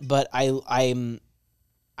Superman, but I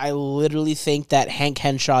literally think that Hank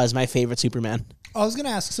Henshaw is my favorite Superman. I was going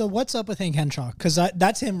to ask, so what's up with Hank Henshaw? Because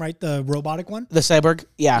that's him, right? The robotic one? The cyborg,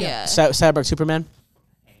 yeah, Yeah. Cyborg Superman.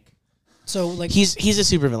 So, like, He's a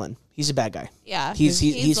supervillain. He's a bad guy. Yeah, He's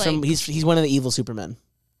like- he's one of the evil Supermen.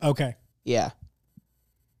 okay. Yeah. Is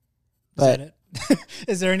But that it?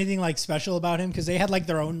 Is there anything, like, special about him? Because they had, like,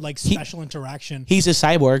 their own, like, special interaction. he's a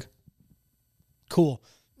cyborg. Cool.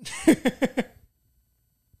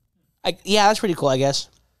 Yeah, that's pretty cool, I guess.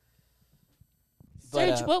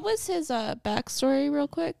 But, Serge, what was his backstory, real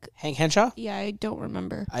quick? Hank Henshaw? Yeah, I don't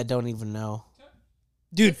remember. I don't even know.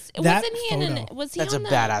 Dude, that Wasn't he photo. in an? Was he That's a on the,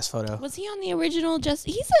 badass photo. Was he on the original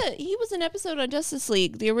He was an episode on Justice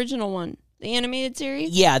League, the original one, the animated series.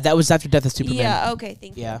 Yeah, that was after Death of Superman. Yeah. Okay.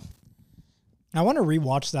 Thank you. Yeah. I want to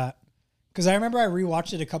rewatch that. Because I remember I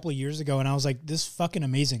rewatched it a couple of years ago, and I was like, this is fucking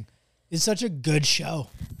amazing. It's such a good show.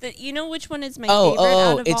 You know which one is my Oh, favorite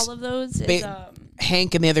out of it's all of those?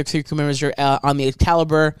 Hank and the other three crew members are on the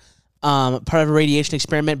Excalibur, part of a radiation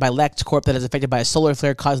experiment by Lex Corp that is affected by a solar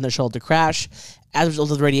flare causing their shuttle to crash. As a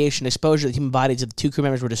result of the radiation exposure, the human bodies of the two crew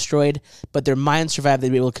members were destroyed, but their minds survived. They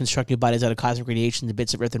were able to construct new bodies out of cosmic radiation, the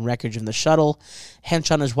bits of Earth and wreckage of the shuttle.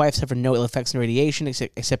 Henshaw and his wife suffered no ill effects from radiation,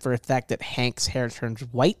 except for the fact that Hank's hair turns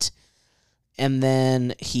white, and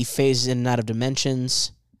then he phases in and out of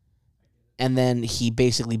dimensions. and then he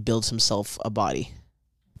basically builds himself a body.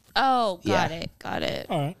 Oh, got Yeah. it. Got it.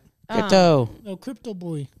 All right. Crypto. No, Crypto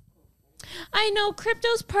Boy. I know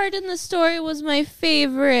Crypto's part in the story was my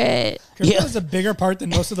favorite. Crypto Yeah. is a bigger part than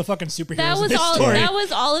most of the fucking superheroes That in was this all. story. That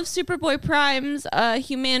was all of Superboy Prime's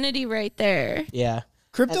humanity right there. Yeah.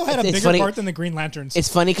 Crypto had a It's bigger funny- part than the Green Lanterns. It's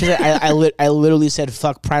funny because I literally said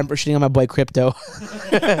fuck Prime for shitting on my boy Crypto.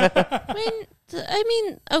 I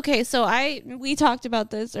mean, okay, so we talked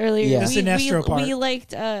about this earlier. Yeah. The Sinestro part. We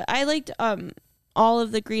liked. I liked all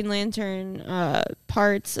of the Green Lantern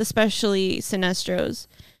parts, especially Sinestro's.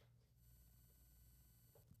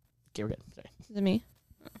 Okay, we're good. Sorry. Is it me?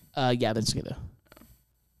 Yeah, that's good though.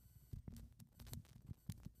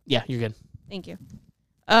 Yeah, you're good. Thank you.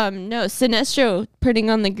 No, Sinestro putting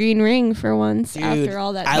on the green ring for once Dude, after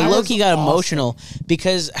all that. I That low-key was got awesome. emotional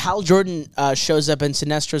because Hal Jordan shows up and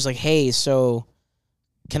Sinestro's like, hey, so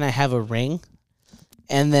can I have a ring?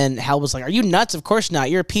 And then Hal was like, are you nuts? Of course not.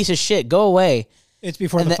 You're a piece of shit. Go away. It's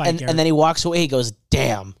before And, the then, fight, and then he walks away. He goes,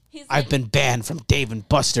 damn, He's I've like- been banned from Dave and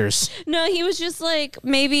Buster's. No, he was just like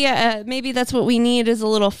maybe that's what we need is a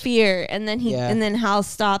little fear, and then Yeah. then Hal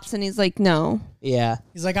stops and he's like, no. Yeah.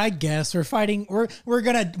 He's like, I guess we're fighting.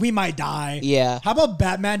 We might die. Yeah. How about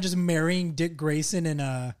Batman just marrying Dick Grayson in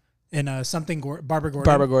a Barbara Gordon?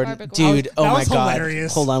 Barbara Gordon. Barbara Dude, That oh my was God.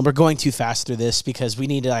 hilarious. Hold on. We're going too fast through this because we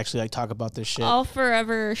need to actually talk about this shit. I'll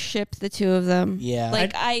forever ship the two of them. Yeah.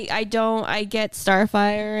 Like I get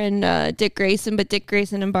Starfire and Dick Grayson, but Dick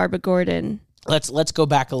Grayson and Barbara Gordon. Let's go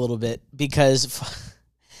back a little bit because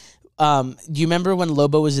do you remember when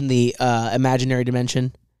Lobo was in the imaginary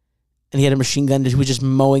dimension and he had a machine gun and he was just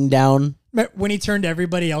mowing down? When he turned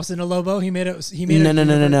everybody else into Lobo, he made it.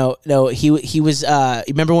 No. He was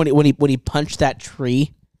remember when he punched that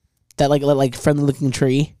tree, that like friendly looking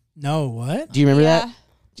tree? No, what? Do you remember that?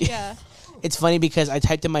 Yeah. It's funny because I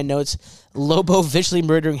typed in my notes Lobo visually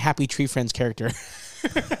murdering Happy Tree Friends character.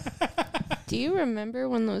 Do you remember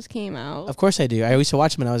when those came out? Of course I do. I used to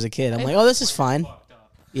watch them when I was a kid. I'm like, oh, this is fine.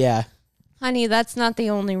 Yeah, Honey, that's not the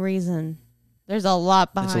only reason. There's a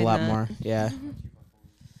lot behind it's a lot that. more. Yeah.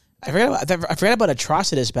 I forgot about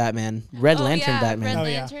Atrocitus Batman, Red Oh, Lantern yeah, Batman. Red Oh,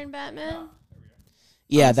 yeah. Lantern Batman.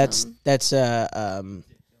 Yeah, Awesome. that's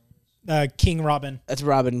King Robin. that's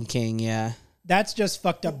Robin King. Yeah. That's just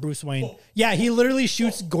fucked up Bruce Wayne. Yeah, he literally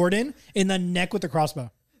shoots Gordon in the neck with the crossbow.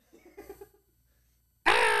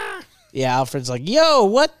 Yeah, Alfred's like, yo,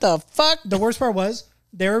 what the fuck? The worst part was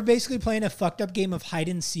they were basically playing a fucked up game of hide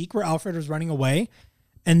and seek where Alfred was running away,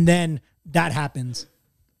 and then that happens.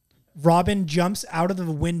 Robin jumps out of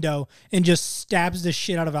the window and just stabs the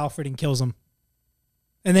shit out of Alfred and kills him.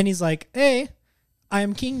 And then he's like, "Hey, I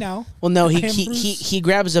am king now." Well, no, I he am he, Bruce. he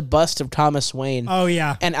grabs a bust of Thomas Wayne, Oh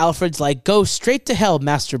yeah, and Alfred's like, go straight to hell,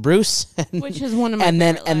 Master Bruce. Which is one of my and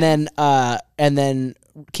then favorite and then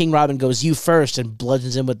King Robin goes, you first, and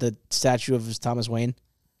bludgeons him with the statue of Thomas Wayne.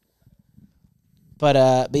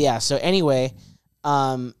 But yeah, so anyway,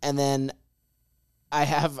 and then I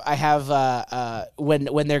have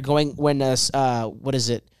when they're going what is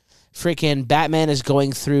it? Freaking Batman is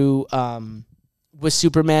going through with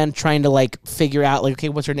Superman trying to like figure out like, okay,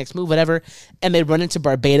 what's our next move, whatever, and they run into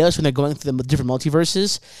Barbados when they're going through the different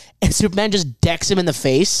multiverses, and Superman just decks him in the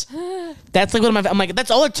face. That's like I'm like,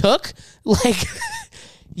 that's all it took. Like,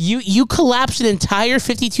 you collapsed an entire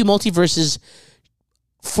 52 multiverses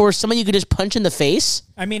for someone you could just punch in the face.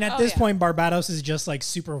 I mean, at Oh, this yeah. point, Barbados is just like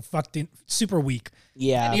super weak.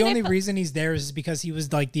 Yeah, The only reason he's there is because he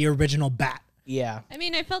was like the original Bat. yeah, I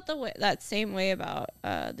mean, I felt that same way about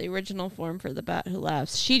the original form for the Bat Who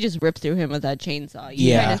Laughs. She just ripped through him with that chainsaw.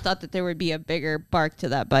 You Yeah. kind of thought that there would be a bigger bark to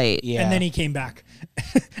that bite. yeah. And then he came back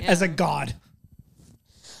as a god.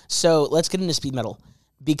 So let's get into Speed Metal,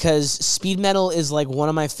 because Speed Metal is like one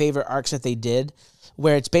of my favorite arcs that they did,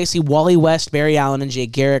 where it's basically Wally West, Barry Allen, and Jay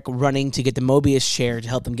Garrick running to get the Mobius chair to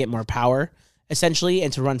help them get more power, essentially,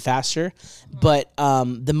 and to run faster. But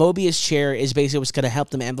the Mobius chair is basically what's going to help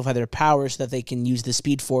them amplify their power so that they can use the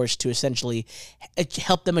Speed Force to essentially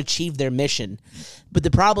help them achieve their mission. But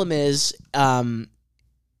the problem is the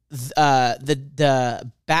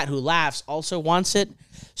Bat Who Laughs also wants it.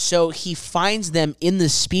 So he finds them in the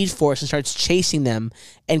Speed Force and starts chasing them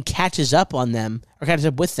and catches up on them, or catches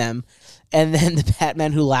up with them. And then the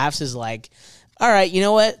Batman Who Laughs is like, all right, you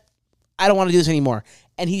know what? I don't want to do this anymore.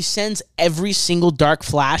 And he sends every single Dark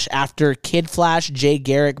Flash after Kid Flash, Jay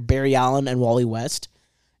Garrick, Barry Allen, and Wally West.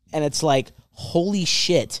 And it's like, holy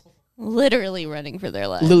shit. Literally running for their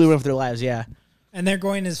lives. Literally run for their lives, yeah. And they're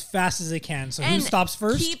going as fast as they can. So who And stops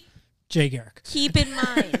first? Keep Jay Garrick. in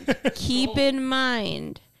mind, keep in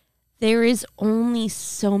mind there is only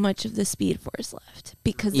so much of the Speed Force left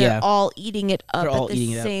because Yeah. they're all eating it up They're all at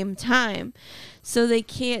eating the it up. same time. So they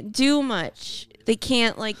can't do much. They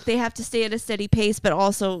can't, like, they have to stay at a steady pace, but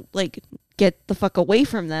also, like, get the fuck away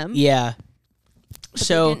from them. Yeah. But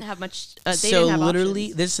So they didn't have much. They so didn't have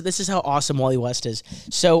literally, options. this is how awesome Wally West is.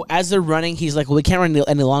 So as they're running, he's like, "Well, we can't run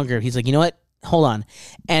any longer." He's like, "You know what? Hold on,"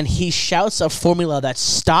 and he shouts a formula that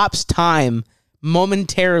stops time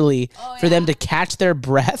momentarily for them to catch their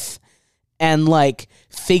breath and like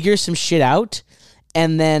figure some shit out.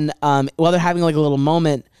 And then while they're having like a little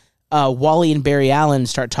moment, Wally and Barry Allen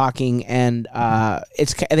start talking, and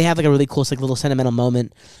they have like a really close like little sentimental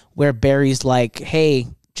moment where Barry's like, "Hey,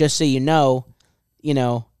 just so you know,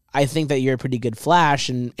 I think that you're a pretty good Flash,"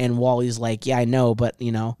 and Wally's like, "Yeah, I know, but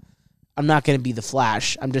I'm not gonna be the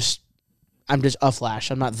Flash. I'm just a Flash.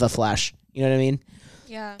 I'm not the Flash." You know what I mean?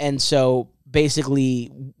 Yeah. And so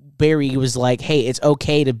basically, Barry was like, "Hey, it's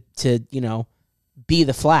okay to be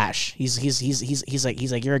the Flash."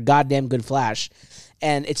 He's like, "You're a goddamn good Flash,"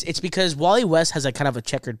 and it's because Wally West has a kind of a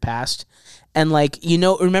checkered past, and like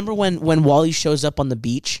remember when Wally shows up on the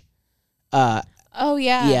beach? Oh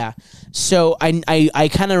yeah. Yeah. So I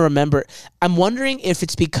kind of remember. I'm wondering if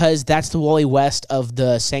it's because that's the Wally West of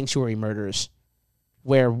the Sanctuary murders,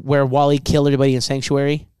 where Wally killed everybody in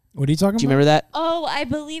Sanctuary. What are you talking Do you about? remember that? Oh, I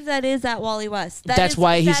believe that is at Wally West. That's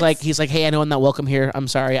why he's like, "Hey, I know I'm not welcome here. I'm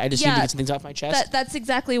sorry. I just need to Yeah. get some things off my chest." That's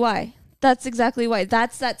exactly why. That's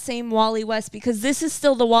that same Wally West, because this is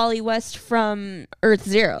still the Wally West from Earth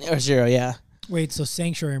Zero. Or Zero, yeah. Wait, so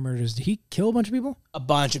Sanctuary murders? Did he kill a bunch of people? A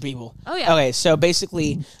bunch of people. Oh, yeah. Okay, so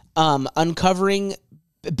basically, uncovering.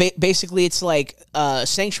 Basically, it's like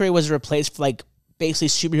Sanctuary was replaced for like basically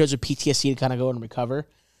superheroes with PTSD to kind of go and recover,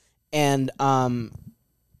 and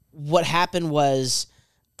what happened was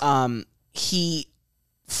he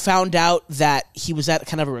found out that he was at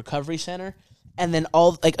kind of a recovery center, and then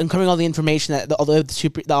uncovering all the information that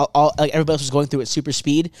everybody else was going through at super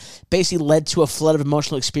speed basically led to a flood of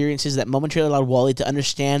emotional experiences that momentarily allowed Wally to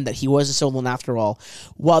understand that he wasn't so alone after all.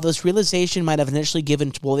 While this realization might have initially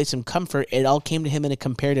given Wally some comfort, it all came to him in a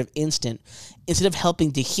comparative instant. Instead of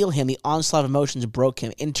helping to heal him, the onslaught of emotions broke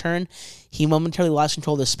him. In turn, he momentarily lost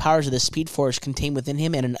control of the powers of the Speed Force contained within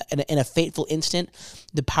him, and in a fateful instant,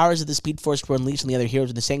 the powers of the Speed Force were unleashed on the other heroes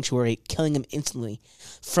of the Sanctuary, killing him instantly.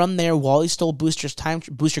 From there, Wally stole Booster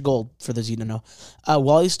Gold, for those of you who don't know.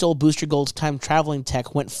 Wally stole Booster Gold's time traveling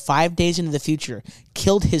tech, went 5 days into the future,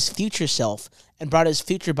 killed his future self, and brought his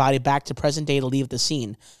future body back to present day to leave the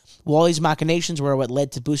scene. Wally's machinations were what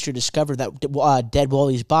led to Booster discover that dead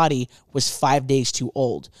Wally's body was 5 days too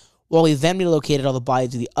old. Wally then relocated all the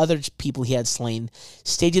bodies of the other people he had slain,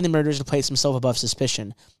 staging the murders to place himself above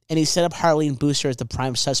suspicion, and he set up Harley and Booster as the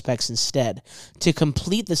prime suspects instead. To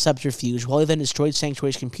complete the subterfuge, Wally then destroyed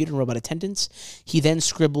Sanctuary's computer and robot attendants. He then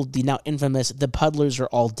scribbled the now infamous "The Puddlers are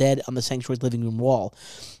all dead" on the Sanctuary's living room wall.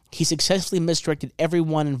 He successfully misdirected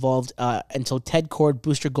everyone involved until Ted Kord,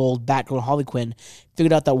 Booster Gold, Batgirl, and Harley Quinn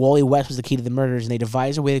figured out that Wally West was the key to the murders, and they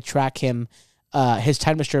devised a way to track him, his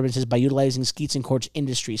time disturbances, by utilizing Skeets and Kord's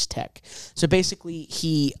Industries tech. So basically,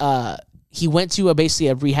 he went to basically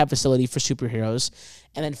a rehab facility for superheroes,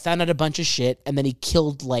 and then found out a bunch of shit, and then he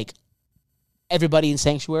killed like everybody in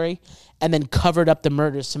Sanctuary, and then covered up the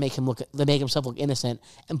murders to make himself look innocent,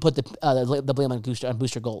 and put the blame on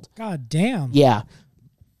Booster Gold. God damn. Yeah.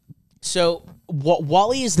 So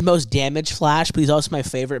Wally is the most damaged Flash, but he's also my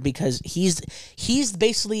favorite because he's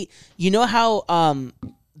basically, how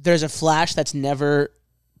there's a Flash that's never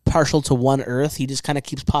partial to one Earth. He just kind of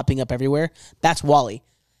keeps popping up everywhere. That's Wally,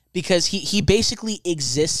 because he basically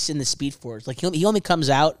exists in the Speed Force. Like he only comes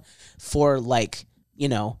out for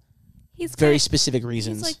He's very kind- specific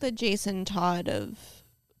reasons. He's like the Jason Todd of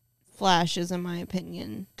Flashes, in my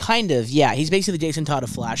opinion. Kind of, yeah. He's basically the Jason Todd of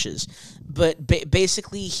Flashes. But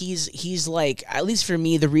basically, he's like, at least for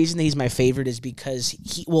me, the reason that he's my favorite is because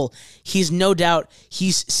he's no doubt,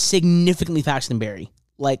 he's significantly faster than Barry.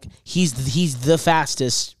 Like, he's the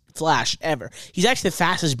fastest Flash ever. He's actually the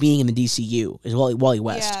fastest being in the DCU, is Wally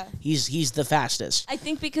West. Yeah. He's the fastest. I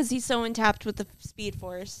think because he's so intapped with the Speed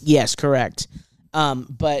Force. Yes, correct.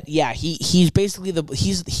 But yeah, he's basically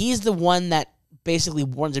he's the one that basically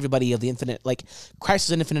warns everybody of the infinite, like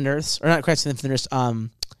Crisis on Infinite Earths, or not Crisis on Infinite Earths,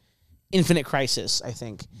 Infinite Crisis, I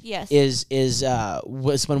think. Yes.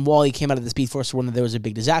 Was when Wally came out of the Speed Force, when there was a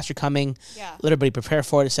big disaster coming. Yeah. Let everybody prepare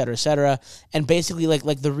for it, et cetera, et cetera. And basically,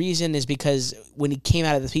 like the reason is because when he came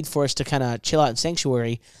out of the Speed Force to kind of chill out in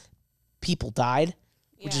Sanctuary, people died,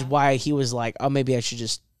 which is Yeah. why he was like, oh, maybe I should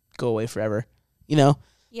just go away forever,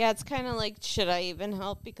 Yeah, it's kind of like, should I even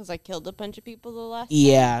help because I killed a bunch of people the last time?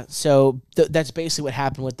 Yeah, so that's basically what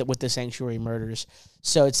happened with the Sanctuary murders.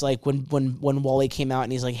 So it's like when Wally came out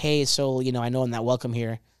and he's like, hey, so, I know I'm not welcome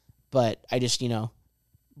here, but I just,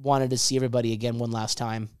 wanted to see everybody again one last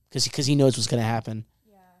time because he knows what's going to happen,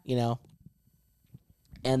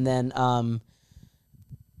 And then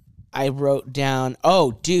I wrote down,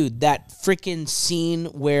 oh, dude, that freaking scene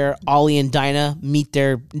where Ollie and Dinah meet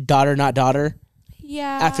their daughter, not daughter.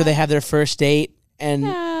 Yeah. After they have their first date, and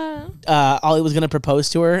Ollie was going to propose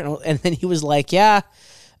to her, and then he was like, yeah,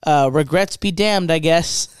 regrets be damned, I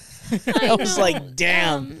guess. I was like,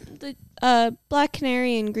 damn. The Black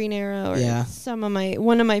Canary and Green Arrow are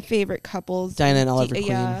one of my favorite couples. Dinah and Oliver Queen.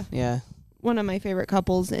 Yeah. One of my favorite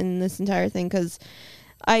couples in this entire thing, because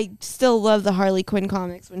I still love the Harley Quinn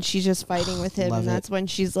comics when she's just fighting with him, and that's when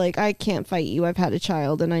she's like, I can't fight you. I've had a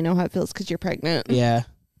child, and I know how it feels because you're pregnant. Yeah.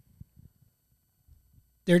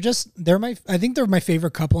 I think they're my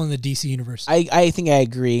favorite couple in the DC universe. I think I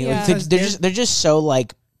agree. Yeah. Like, they're just so,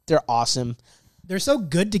 like, they're awesome. They're so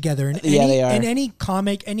good together. In they are. In any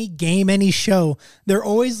comic, any game, any show, they're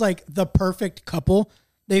always like the perfect couple.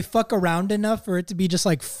 They fuck around enough for it to be just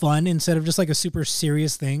like fun instead of just like a super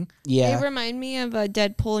serious thing. Yeah. They remind me of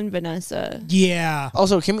Deadpool and Vanessa. Yeah.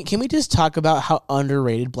 Also, can we just talk about how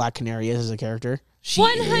underrated Black Canary is as a character? She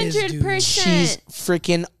 100%. She's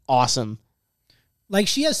freaking awesome. Like,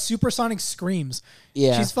 she has supersonic screams.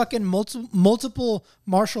 Yeah. She's fucking multiple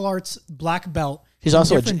martial arts black belt. She's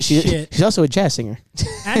also she's also a jazz singer.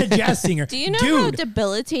 And a jazz singer. Do you know how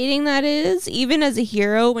debilitating that is? Even as a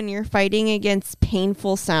hero, when you're fighting against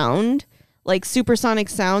painful sound, like supersonic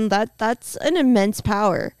sound, that's an immense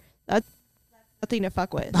power. That's nothing to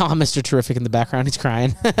fuck with. Oh, Mr. Terrific in the background. He's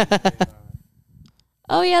crying.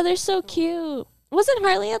 Oh, yeah, they're so cute. Wasn't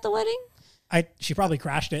Harley at the wedding? She probably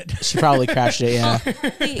crashed it. She probably crashed it, yeah.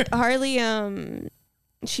 Harley,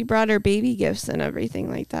 she brought her baby gifts and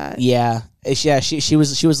everything like that. Yeah. She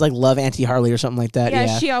was like love Auntie Harley or something like that. Yeah,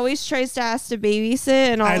 Yeah. she always tries to ask to babysit,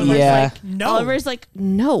 and No. Oliver's like,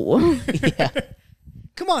 no. Yeah.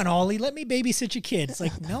 Come on, Ollie, let me babysit your kid. It's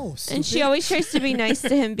like, no. And she stupid. always tries to be nice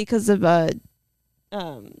to him because of Black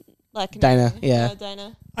Dinah, yeah.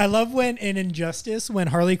 Dinah. I love when in Injustice, when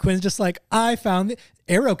Harley Quinn's just like, I found the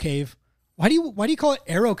Arrow Cave. Why do you call it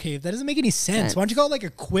Arrow Cave? That doesn't make any sense. Why don't you call it like a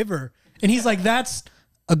quiver? And he's like, that's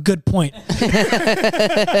a good point.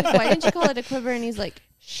 Why didn't you call it a quiver? And he's like,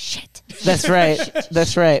 shit. That's right.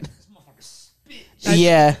 That's right.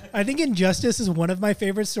 Yeah. I think Injustice is one of my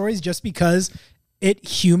favorite stories just because it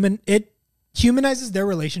humanizes their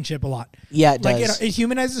relationship a lot. Yeah, it Like does. it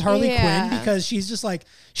humanizes Harley Yeah. Quinn because she's just like,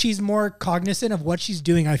 she's more cognizant of what she's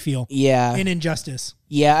doing, I feel. Yeah. In Injustice.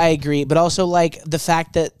 Yeah, I agree. But also, like, the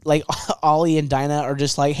fact that, like, Ollie and Dinah are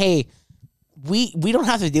just like, hey, we don't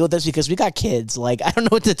have to deal with this because we got kids. Like, I don't know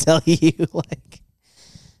what to tell you. Like,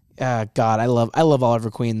 God, I love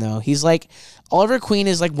Oliver Queen, though. He's like, Oliver Queen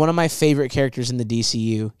is, like, one of my favorite characters in the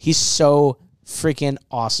DCU. He's so freaking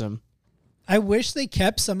awesome. I wish they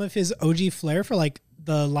kept some of his OG flair for like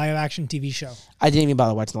the live action TV show. I didn't even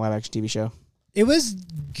bother watching the live action TV show. It was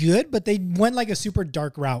good, but they went like a super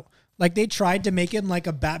dark route. Like they tried to make it like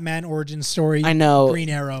a Batman origin story. I know. Green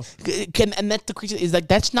Arrow. And that's the crazy is like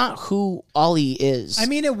that's not who Ollie is. I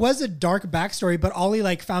mean, it was a dark backstory, but Ollie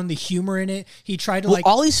like found the humor in it. He tried to like.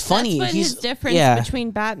 Ollie's funny. That's what He's his difference between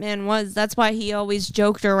Batman was. That's why he always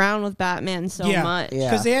joked around with Batman so much. Yeah.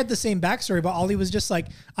 Because they had the same backstory, but Ollie was just like,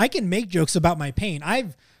 I can make jokes about my pain.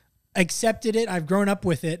 I've accepted it. I've grown up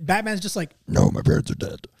with it. Batman's just like, no, my parents are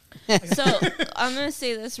dead. So I'm gonna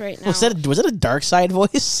say this right now. was that a dark side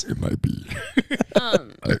voice? It might be.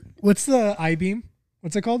 What's the I-beam?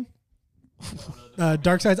 What's it called?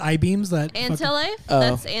 Darkseid's I-beams that Anti-life? Oh.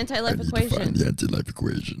 That's I anti-life need to find equation. the anti-life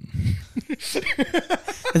equation.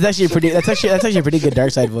 That's actually a pretty good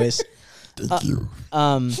dark side voice. Thank you.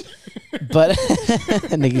 But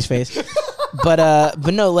Nikki's face. But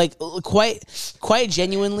no, like quite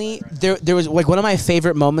genuinely, there was like one of my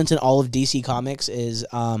favorite moments in all of DC Comics is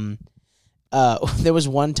there was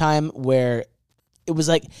one time where it was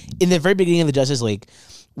like in the very beginning of the Justice League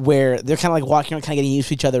where they're kind of like walking around, kind of getting used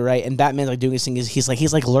to each other, right? And Batman's like doing his thing.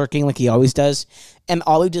 He's like lurking like he always does, and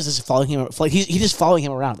all he does is following him. Like he's just following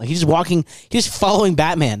him around. Like he's just walking. He's just following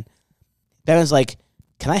Batman. Batman's like,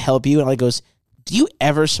 "Can I help you?" And Ollie goes, "Do you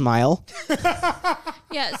ever smile?"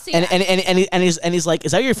 Yeah, see, And he's like,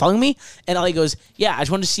 "Is that why you're following me?" And Ollie goes, "Yeah, I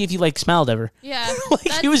just wanted to see if you like smiled ever." yeah.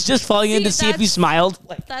 Like he was just following him to see if he smiled.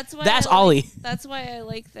 Like That's why that's I like- Ollie. That's why I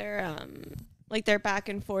like their Like they're back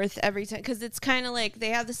and forth every time because it's kind of like they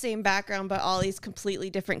have the same background, but Ollie's completely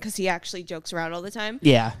different because he actually jokes around all the time.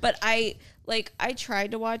 Yeah. But I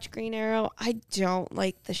tried to watch Green Arrow. I don't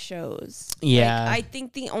like the shows. Yeah. Like, I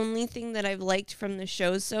think the only thing that I've liked from the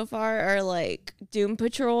shows so far are like Doom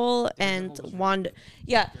Patrol and Wanda.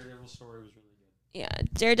 Yeah. Daredevil's story was really good. Yeah.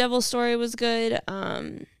 Daredevil's story was good.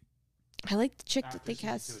 I like the chick that they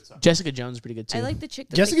cast. Jessica Jones is pretty good too. I like the chick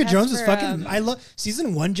that Jessica they cast Jones is for, fucking. I love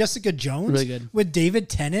season 1. Jessica Jones, Really good. with David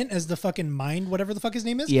Tennant as the fucking mind, whatever the fuck his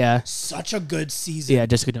name is. Yeah. Such a good season. Yeah,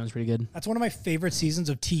 Jessica Jones is pretty good. That's one of my favorite seasons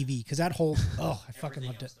of TV because that whole I fucking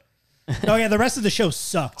loved it. Oh yeah, the rest of the show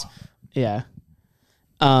sucked. Yeah.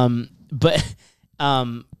 But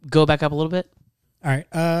go back up a little bit. All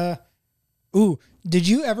right. Ooh, did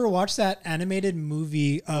you ever watch that animated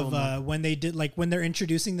movie of when they did when they're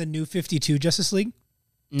introducing the new 52 Justice League?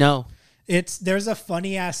 No. There's a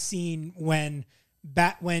funny ass scene when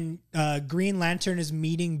Green Lantern is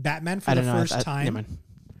meeting Batman for the first Never time, mind.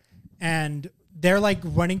 and they're like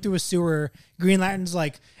running through a sewer. Green Lantern's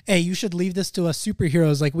like, "Hey, you should leave this to us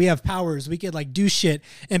superheroes. Like, we have powers. We could like do shit."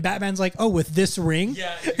 And Batman's like, "Oh, with this ring?"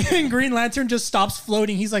 Yeah. And Green Lantern just stops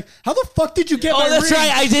floating. He's like, "How the fuck did you get my Oh, that's ring?"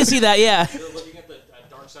 right. I did see that. Yeah. They're looking at the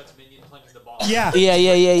Darkseid's minion playing the ball. Yeah.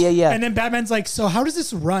 Yeah. And then Batman's like, "So how does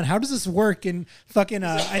this run? How does this work?" And fucking,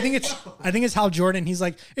 I think it's Hal Jordan. He's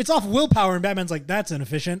like, "It's off willpower." And Batman's like, "That's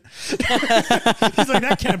inefficient." He's like,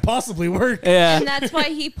 "That can't possibly work." Yeah. And that's why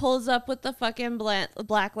he pulls up with the fucking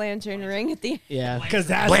Black Lantern ring at the end. Yeah. Because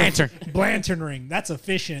that's Lantern ring. That's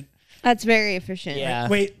efficient. That's very efficient. Yeah.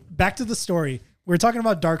 Wait, back to the story. We're talking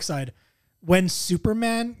about Darkseid. When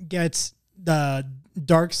Superman gets the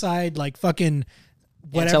Darkseid, like fucking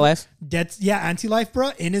whatever, Anti-life? Anti-life,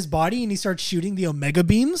 bro, in his body, and he starts shooting the Omega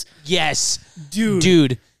beams. Yes.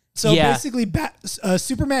 Dude. So yeah. basically,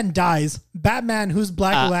 Superman dies. Batman, who's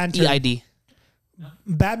Black Lantern, EID.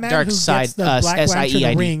 Batman, Dark who side, gets the Black Lantern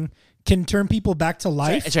SIEID. ring, can turn people back to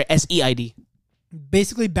life. That's right. SEID.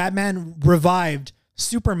 Basically, Batman revived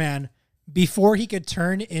Superman before he could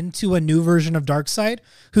turn into a new version of Darkseid,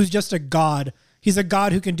 who's just a god. He's a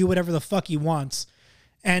god who can do whatever the fuck he wants.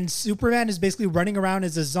 And Superman is basically running around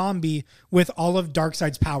as a zombie with all of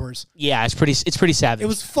Darkseid's powers. Yeah, it's pretty savage. It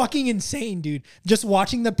was fucking insane, dude. Just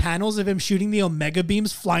watching the panels of him shooting the Omega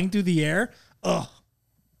beams flying through the air. Ugh.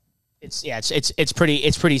 It's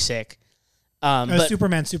pretty sick. But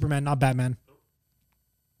Superman, not Batman.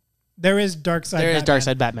 There is Darkseid. there is Batman,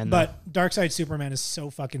 Darkseid Batman, though. but Darkseid Superman is so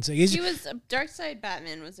fucking sick. Darkseid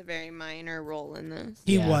Batman was a very minor role in this.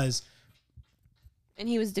 He Yeah. was. And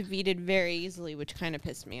he was defeated very easily, which kind of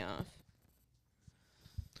pissed me off.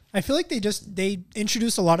 I feel like they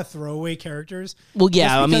introduced a lot of throwaway characters. Well,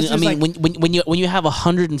 yeah. I Just mean, because when you have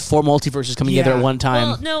 104 multiverses coming together Yeah. at one time,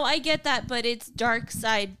 Well, no, I get that, but it's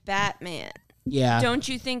Darkseid Batman. yeah. Don't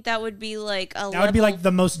you think that would be like a That would be like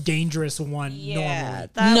the most dangerous one yeah, normally.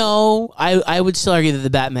 that, No, I would still argue that the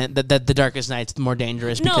Batman, that the Darkest Knight's more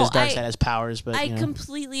dangerous No, because I- Darkseid has powers. But I you know.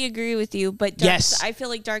 completely agree with you, but Yes. I feel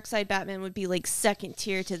like Darkseid Batman would be like second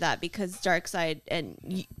tier to that because Darkseid and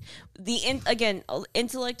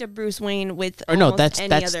intellect of Bruce Wayne with or no, almost that's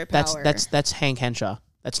other power. that's Hank Henshaw.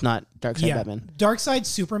 That's not Darkseid Yeah, Batman. Darkseid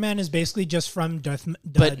Superman is basically just from Death Metal.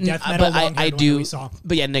 But Long-haired I one that do. we saw.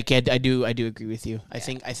 But yeah, Nick, I do agree with you. I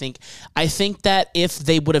think that if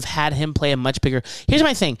they would have had him play a much bigger, here's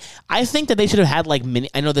my thing. I think that they should have had like mini.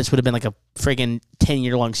 I know this would have been like a friggin'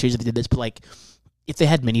 10-year long series if they did this, but like if they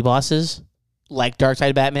had mini bosses like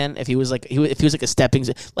Darkseid Batman, if he was like a stepping,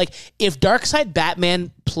 like if Darkseid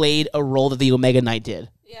Batman played a role that the Omega Knight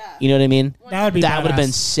did, yeah, you know what I mean? That would be That would have been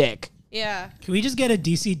badass. sick. yeah. Can we just get a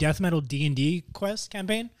DC Death Metal D&D quest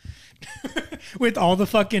campaign with all the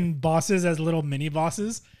fucking bosses as little mini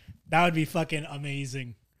bosses? That would be fucking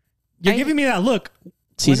amazing. You're giving me that look.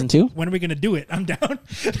 Season 2. When are we gonna do it? I'm down.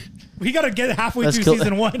 We gotta get halfway Let's through kill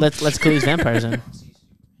season 1. Let's kill these vampires in.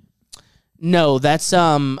 No, that's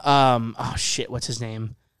oh shit, what's his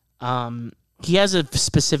name? He has a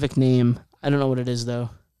specific name. I don't know what it is though.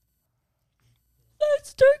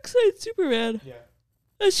 That's Darkseid Superman. Yeah,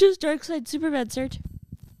 that's just Darkseid Superman. Search.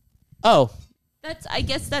 Oh. I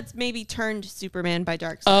guess that's maybe turned Superman by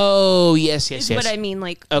Darkseid. Oh, yes. Is what I mean.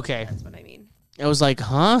 Like, Okay. that's what I mean. I was like,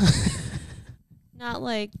 huh? Not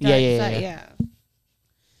like Yeah, Darkseid. yeah.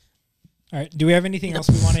 All right. Do we have anything else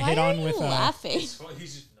we want to hit Why on are with? you laughing? Well,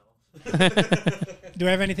 he's just Do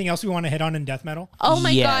we have anything else we want to hit on in Death Metal? Oh my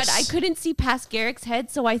Yes. god, I couldn't see past Garrick's head,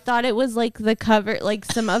 so I thought it was like the cover, like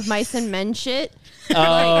some of Mice and Men shit.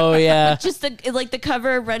 Oh yeah. Just the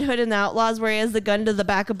cover of Red Hood and the Outlaws where he has the gun to the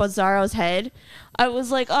back of Bizarro's head. I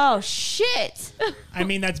was like, oh shit. I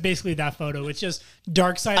mean, that's basically that photo. It's just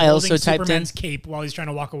Darkseid I also holding typed Superman's cape while he's trying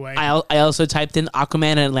to walk away. I also typed in Aquaman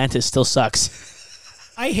and Atlantis still sucks.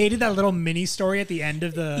 I hated that little mini story at the end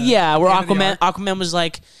of the Yeah, where the end of the arc. Aquaman was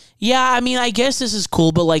like, yeah, I mean, I guess this is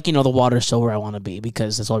cool, but like, the water's still where I want to be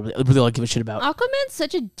because that's all I give a shit about. Aquaman's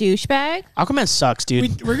such a douchebag. Aquaman sucks,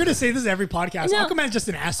 dude. We're gonna say this every podcast. No. Aquaman's just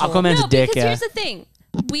an asshole. Aquaman's a dick, because yeah. here's the thing.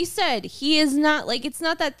 We said he is not like it's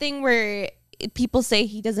not that thing where people say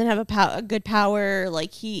he doesn't have a good power,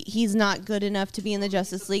 like he's not good enough to be in the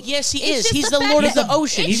Justice League. Yes, he It's is. just He's the the fact Lord of that- the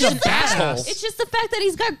Ocean. He's He's a an badass. asshole. It's just the fact that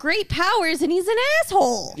he's got great powers and he's an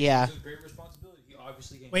asshole. Yeah. It's a great responsibility. He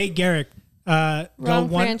obviously gained. Wait, Garrick. Go Wrong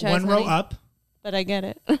one franchise, row honey. up. But I get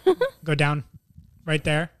it. Go down. Right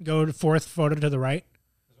there. Go to fourth photo to the right.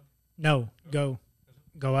 No. Go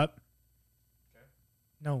up.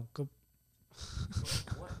 No. Go.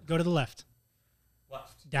 Go to the left.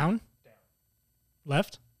 Left. Down.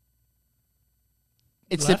 Left.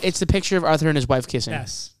 It's Left? the picture of Arthur and his wife kissing.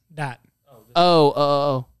 Yes. That.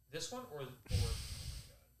 Oh. This one or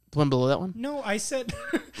The one below that one? No, I said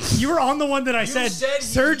you were on the one that I said. said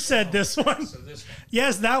Serge said this one. so this one.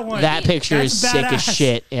 Yes, that one. That picture That's is sick as badass.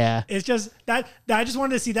 shit. Yeah. It's just that I just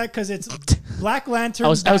wanted to see that because it's Black Lantern. I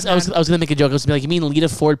was gonna make a joke. I was gonna be like, you mean Lita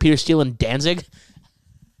Ford, Peter Steele, and Danzig?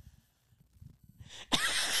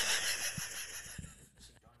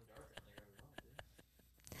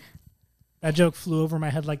 That joke flew over my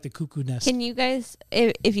head like the cuckoo nest. Can you guys,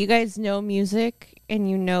 if you guys know music and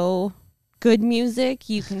you know good music,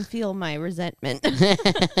 you can feel my resentment.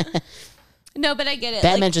 No, but I get it.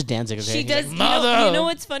 Batman's Like, just Danzig. Okay? she He's does. like, You Mother. know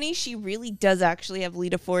what's funny? She really does actually have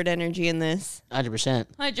Lita Ford energy in this. 100%.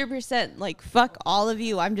 100%. Like, fuck all of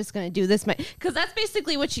you. I'm just going to do this. Because that's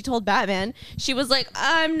basically what she told Batman. She was like,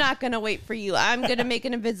 I'm not going to wait for you. I'm going to make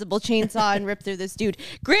an invisible chainsaw and rip through this dude.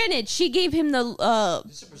 Granted, she gave him the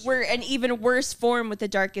an even worse form with the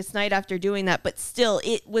Darkest Night after doing that. But still,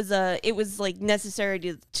 it was like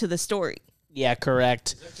necessary to the story. Yeah,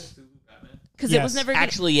 correct. Because it was Yes. never gonna,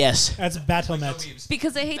 Actually, yes. That's Battlenet.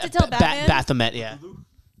 because I hate to tell Batman. Baphomet, yeah.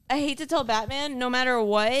 I hate to tell Batman, no matter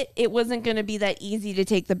what, it wasn't going to be that easy to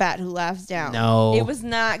take the Bat Who Laughs down. No. It was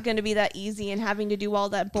not going to be that easy, and having to do all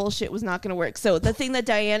that bullshit was not going to work. So the thing that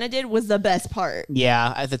Diana did was the best part.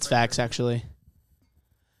 Yeah, that's facts, actually.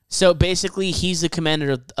 So basically, he's the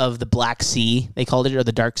commander of the Black Sea. They called it, or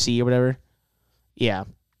the Dark Sea, or whatever. Yeah.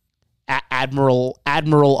 Admiral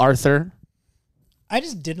Arthur. I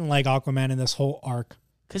just didn't like Aquaman in this whole arc.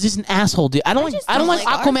 Because he's an asshole, dude. I don't like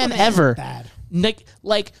Aquaman Aquaman. ever. Bad.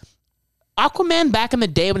 Like Aquaman back in the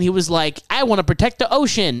day when he was like, I want to protect the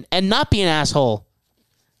ocean and not be an asshole.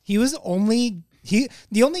 He was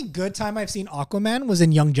the only good time I've seen Aquaman was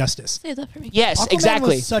in Young Justice. Say that for me. Yes, Aquaman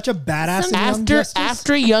exactly. was such a badass in Young Justice.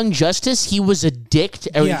 After Young Justice, he was a dick.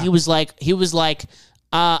 Yeah. He was like,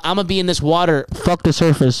 I'm gonna be in this water. Fuck the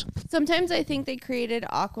surface. Sometimes I think they created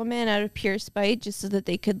Aquaman out of pure spite just so that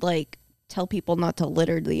they could, like, tell people not to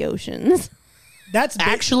litter the oceans. That's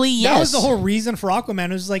Actually, That was yes. the whole reason for Aquaman.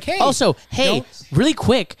 It was like, hey. Also, hey, don't- really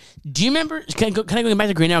quick, do you remember? Can I go back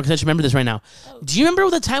to Green Arrow because I just remember this right now? Do you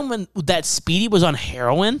remember the time when that Speedy was on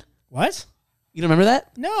heroin? What? You don't remember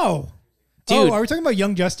that? No. Dude. Oh, are we talking about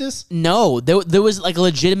Young Justice? No, there was like a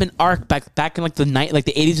legitimate arc back in like the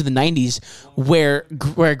 80s or the 90s where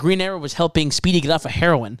Green Arrow was helping Speedy get off of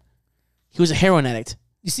heroin. He was a heroin addict.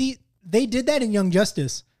 You see, they did that in Young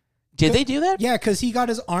Justice. Did they do that? Yeah, because he got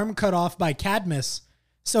his arm cut off by Cadmus.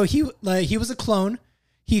 So he was a clone.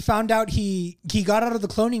 He found out he got out of the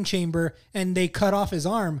cloning chamber and they cut off his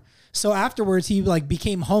arm. So afterwards, he like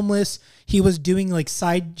became homeless. He was doing like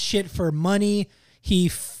side shit for money. He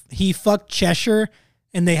fucked Cheshire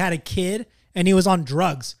and they had a kid and he was on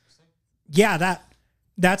drugs. Yeah,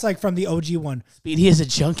 that's like from the OG one. Speedy is a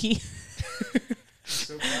junkie.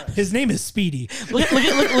 His name is Speedy. Look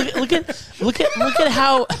at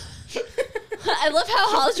how I love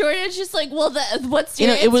how Hal Jordan is just like, well, what's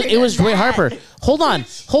your it was answer to Roy that? Harper. Hold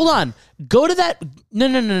on. Go to that.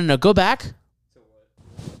 No. Go back.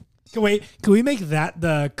 Can we make that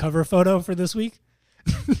the cover photo for this week?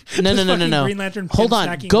 No. fucking Green Lantern Hold pimp on.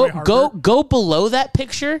 smacking Go Roy Harper. go below that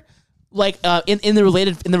picture, like in the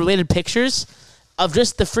related pictures of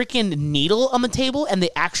just the freaking needle on the table and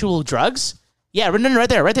the actual drugs. Yeah, no, right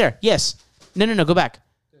there. Yes. No. Go back.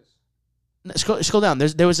 No, scroll down.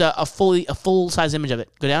 There was a full size image of it.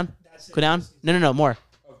 Go down. Go down. No. More.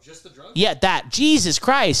 Oh, just the drugs? Yeah, that. Jesus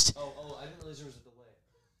Christ. Oh, I didn't realize there was a delay.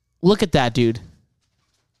 Look at that, dude.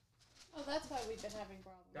 Oh, that's why we've been having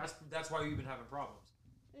problems. That's why you've been having problems.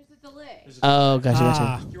 There's a delay. Oh, gotcha,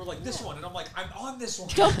 Ah. gotcha. You were like, this one. And I'm like, I'm on this one.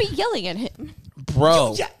 Don't be yelling at him.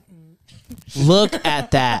 Bro, look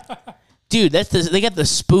at that. Dude, they got the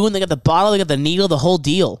spoon, they got the bottle, they got the needle, the whole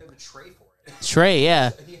deal. The tray for it. Trey,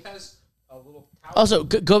 yeah. And he has a little towel. Also,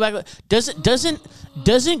 go back.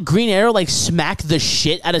 Doesn't Green Arrow like smack the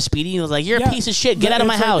shit out of Speedy and was like, "You're Yeah. a piece of shit. Get out of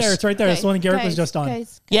my It's right house." There, it's right there. It's the one Garrick was just on.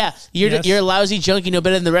 Yeah, you're Yes. you're a lousy junkie, no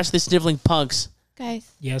better than the rest of the sniveling punks. Guys,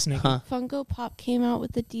 Yes, Nick. Huh. Funko Pop came out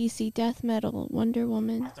with the DC death metal Wonder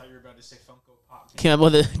Woman. I thought you were about to say Funko Pop. Came up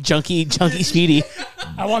with a junkie Speedy.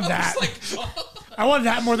 I want that. I want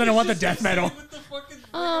that more than I want the death metal With the fucking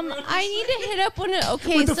I need to hit up one of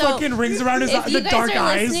okay, with the so fucking rings around his if the you guys dark are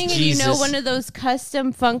eyes. listening and you know Jesus. one of those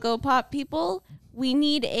custom Funko Pop people, we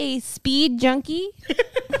need a speed junkie.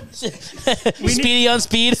 Speedy on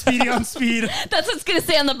speed. Speedy on speed. That's what's gonna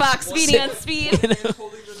say on the box. Speedy on speed.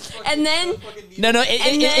 And then No,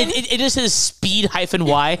 And then- it just says speed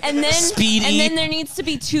 -y. and then Speedy. and then there needs to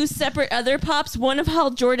be two separate other pops. One of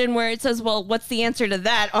Hal Jordan where it says, "Well, what's the answer to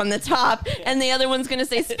that?" on the top, and the other one's gonna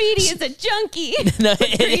say, "Speedy is a junkie." No,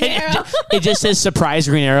 Green Arrow. it just says surprise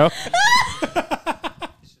Green Arrow.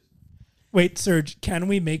 Wait, Serge, can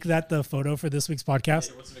we make that the photo for this week's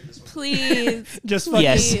podcast? Please. Just fucking,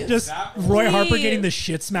 Yes. just Roy Harper Please. getting the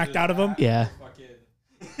shit smacked out of him. Yeah.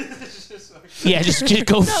 fucking. Yeah, just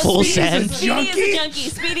go full send. Speedy is a junkie.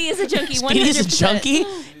 Speedy is a junkie. Speedy's a 100%. junkie?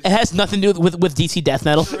 It has nothing to do with DC death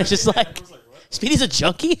metal. It's just like Speedy's a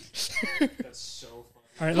junkie? That's so funny.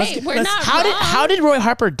 All right, let's Hey, get, we're let's, not How wrong. did Roy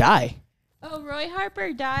Harper die? Oh, Roy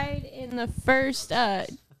Harper died in the first.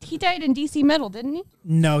 He died in DC Metal, didn't he?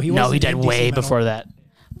 No, he No, wasn't he died in DC way Metal. before that.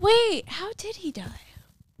 Wait, how did he die?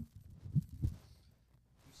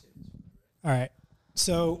 All right.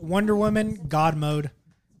 So Wonder Woman, God mode.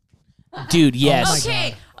 Dude, yes. Oh my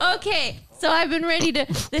Okay, okay. So I've been ready to.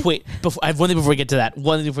 Wait, I have one thing before we get to that.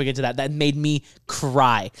 That made me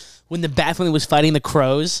cry. When the Bat family was fighting the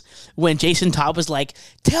crows, when Jason Todd was like,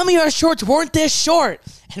 "Tell me our shorts weren't this short,"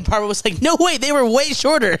 and Barbara was like, "No way, they were way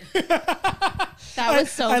shorter." That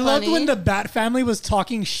was so I funny. loved when the Bat family was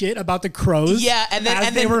talking shit about the crows. Yeah, and then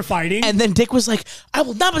as they were fighting. and then Dick was like, "I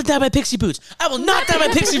will not die by pixie boots. I will not die by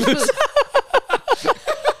pixie boots."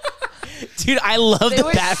 Dude, I love the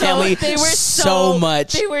Bat family so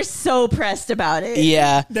much. They were so pressed about it.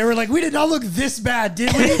 Yeah. They were like, we did not look this bad,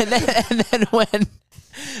 did we? and then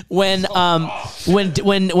when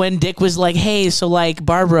Dick was like, "Hey, so like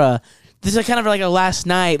Barbara, this is kind of like a last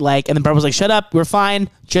night," like, and then Barbara was like, "Shut up, we're fine.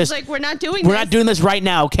 Just It's like we're not doing. we're this. not doing this right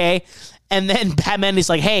now, okay?" And then Batman is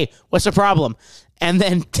like, "Hey, what's the problem?" And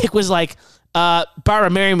then Dick was like, "Barbara,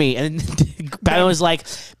 marry me." And Batman was like,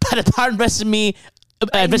 "By the power invested in me."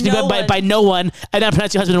 By no one, I don't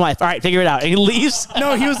pronounce your husband and wife. All right, figure it out. And he leaves.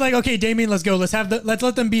 No, he was like, okay, Damien, let's go. Let's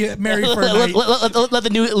let them be married for a night. Let the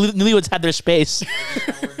newlyweds have their space.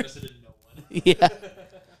 We're invested in no one. Yeah,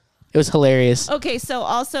 it was hilarious. Okay, so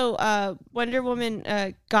also Wonder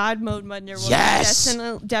Woman, God mode Wonder Woman Yes!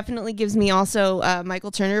 definitely gives me also Michael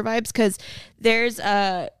Turner vibes because there's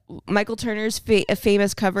Michael Turner's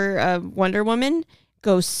famous cover of Wonder Woman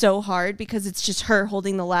goes so hard because it's just her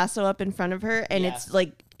holding the lasso up in front of her and it's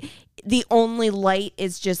like the only light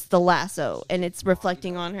is just the lasso and it's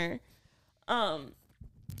reflecting on her.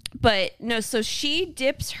 But no, so she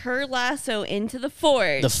dips her lasso into the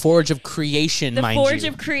forge. The Forge of Creation, The mind Forge you.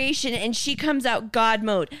 of Creation, and she comes out God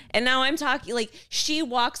mode. And now I'm talking like she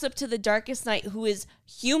walks up to the Darkest Knight, who is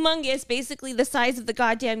humongous, basically the size of the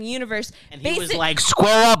goddamn universe. And he was like,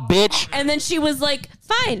 "Square up, bitch." And then she was like,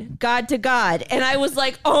 "Fine, God to God." And I was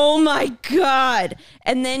like, "Oh my God."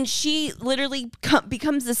 And then she literally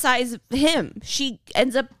becomes the size of him. She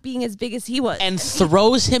ends up being as big as he was. And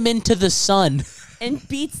throws him into the sun. And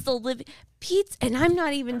beats the living and I'm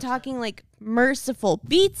not even talking like merciful,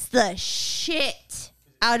 beats the shit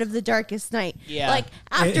out of the Darkest Night. Yeah. Like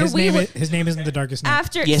after his we name isn't the Darkest Night.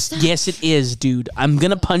 after Yes, it is, dude. I'm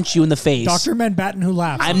gonna punch you in the face. Dr. Manbattan who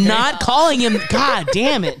laughs. I'm not calling him. God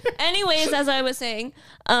damn it. anyways, as I was saying,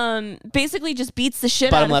 basically just beats the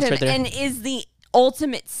shit Bottom out of left him right there. and is the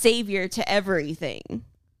ultimate savior to everything.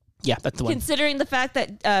 Yeah, that's the one. Considering the fact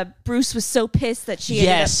that Bruce was so pissed that she ended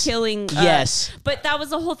Yes. up killing. Yes. But that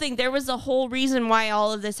was the whole thing. There was a whole reason why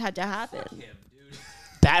all of this had to happen.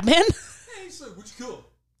 Batman? Hey, so would you kill?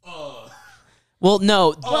 Well,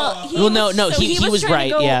 no. So He was trying right.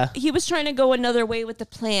 to go- Yeah. He was trying to go another way with the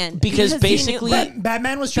plan Because he knew- basically-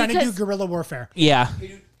 Batman was trying to do Because- guerrilla warfare. Yeah. Hey,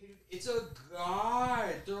 dude, it's a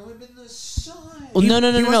god. Throw him in the sun. Well,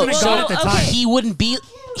 no. he wasn't a So god at the time. he wouldn't be.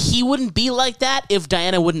 he wouldn't be like that if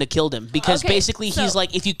Diana wouldn't have killed him. Because Okay, basically he's so-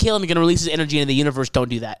 like, if you kill him, you're going to release his energy into the universe. Don't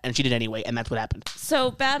do that. And she did anyway, and that's what happened.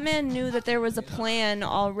 So Batman knew that there was a plan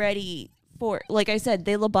already for, like I said,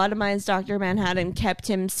 they lobotomized Dr. Manhattan, kept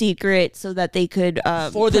him secret so that they could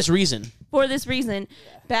For this reason. for this reason.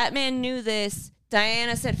 Batman knew this.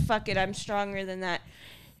 Diana said, fuck it, I'm stronger than that.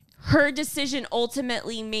 Her decision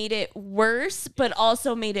ultimately made it worse, but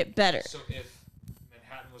also made it better. So if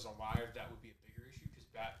Manhattan was alive, that would be a bigger issue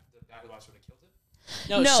because the Bat Who Lost would have killed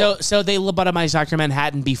him. No, so they lobotomized Dr.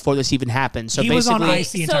 Manhattan before this even happened. So He was basically, on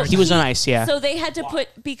ice the entire he was on ice, yeah. So they had to put,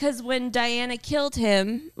 because when Diana killed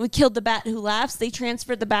him, we killed the Bat Who Laughs, they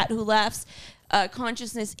transferred the Bat Who Laughs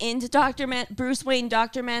consciousness into Bruce Wayne,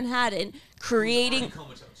 Dr. Manhattan, creating,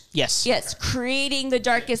 Yes. yes, creating the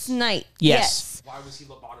Darkest Night. Yes. Why was he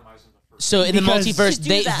lobotomized in the first? So in the Because- multiverse, To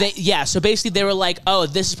do that. yeah. So basically, they were like, "Oh,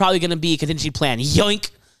 this is probably going to be a contingency plan." Yoink.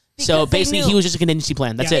 So Because they basically, knew- he was just a contingency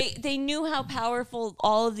plan. That's Yeah. it. They knew how powerful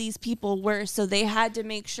all of these people were, so they had to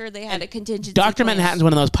make sure they had a contingency Doctor plan. Manhattan's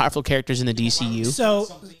one of the most powerful characters in the DCU.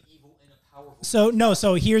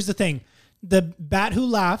 So here's the thing. The Bat Who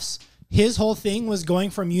Laughs, his whole thing was going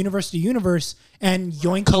from universe to universe and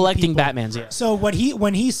yoinking Collecting people. Batmans. Yeah. So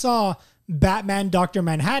when he saw Batman Dr.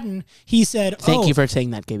 Manhattan, he said, Thank you for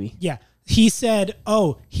saying that, Gaby. Yeah. He said,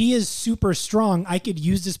 "Oh, he is super strong. I could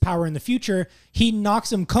use this power in the future." He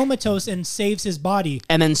knocks him comatose and saves his body.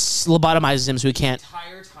 And then lobotomizes him so he can't.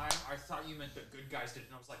 Entire time, I thought you meant the good guys did,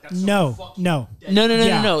 and I was like, that's No, so fucking no. dead.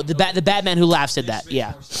 Yeah. No. The Batman Who Laughs did that. Makes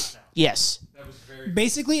Yeah. more sense now. Yes. That was very.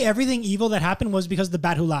 Basically, everything evil that happened was because of the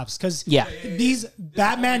Bat Who Laughs. Because Yeah. these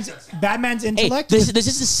Batman's Hey, intellect. this is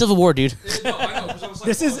the Civil War, dude. No, I know, 'cause I was like,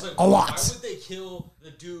 This I is was like, a lot. Why would they kill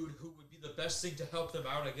the dude who would be the best thing to help them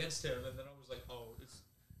out against him? And then I was like, oh, it's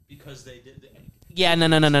because they did Yeah. No.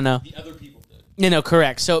 the other people did. No,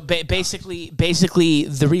 correct. So basically,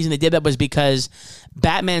 the reason they did that was because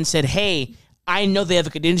Batman said, "Hey, I know they have a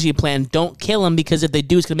contingency plan. Don't kill him because if they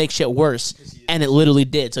do, it's gonna make shit worse." And it literally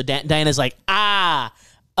did. So Diana's like, ha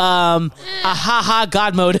ha,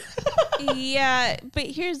 God mode. Yeah, but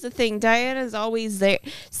here's the thing. Diana's always there.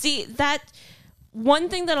 See, that one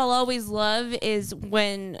thing that I'll always love is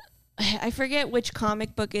when I forget which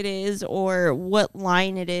comic book it is or what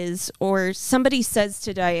line it is, or somebody says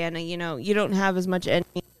to Diana, you know, you don't have as much enemy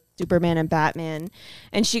as Superman and Batman.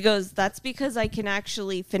 And she goes, that's because I can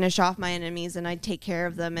actually finish off my enemies and I take care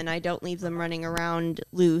of them and I don't leave them running around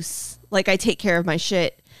loose. Like, I take care of my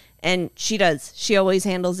shit. And she does. She always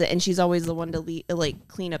handles it, and she's always the one to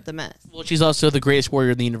clean up the mess. Well, she's also the greatest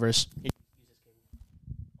warrior in the universe.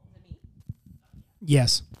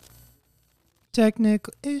 Yes.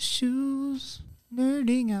 Technical issues.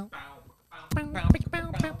 Nerding out.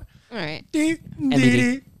 All right.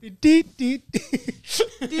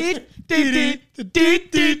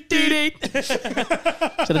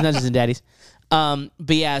 So the Dungeons and Daddies.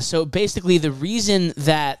 But yeah, so basically the reason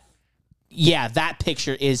that that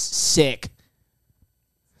picture is sick.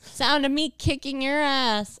 Sound of me kicking your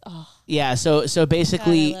ass. Oh, Yeah, so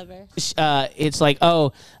basically God, I love her. it's like,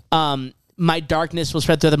 my darkness will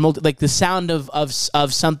spread through the sound of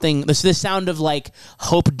something, the sound of like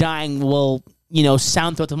hope dying will,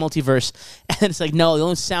 sound throughout the multiverse. And it's like, no, the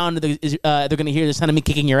only sound they're going to hear is the sound of me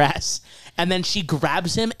kicking your ass. And then she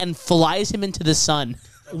grabs him and flies him into the sun.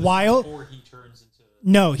 While Or he turns into.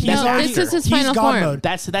 no, he's No, already, this is his he's final God form. mode.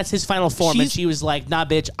 That's his final form. And She's- she was like, nah,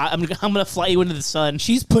 bitch, I'm going to fly you into the sun.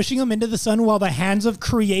 She's pushing him into the sun while the hands of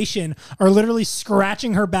creation are literally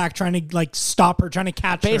scratching her back, trying to like stop her, trying to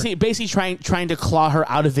catch her. Basically trying to claw her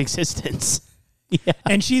out of existence. Yeah.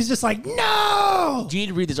 And she's just like, no. You need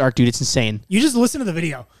to read this arc, dude. It's insane. You just listen to the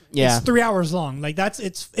video. Yeah. It's 3 hours long. Like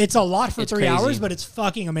it's a lot for It's 3 crazy. hours, but it's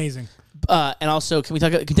fucking amazing. And also, can we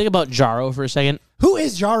talk about Jarro for a second? Who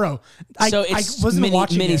is Jarro? I wasn't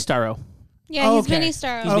watching Mini it. Starro. Yeah, he's Okay. Mini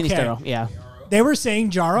Star. He's Mini Okay. Starro. Yeah. They were saying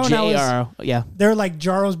Jarro, and I was J-A-R-O. Yeah. they're like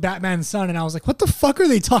Jarro's Batman's son, and I was like, what the fuck are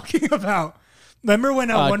they talking about? Remember when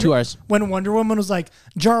 2 hours. when Wonder Woman was like,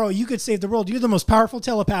 Jarro, you could save the world. You're the most powerful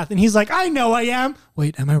telepath, and he's like, I know I am.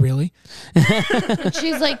 Wait, am I really? And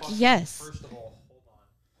she's like, yes. First of all,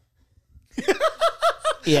 hold on.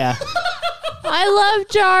 Yeah. I love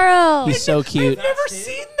Jaro. He's so cute. I've never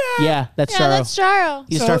seen that. Yeah, that's Yeah, Starro. that's Jaro.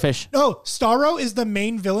 He's a So- starfish. Oh, Starro is the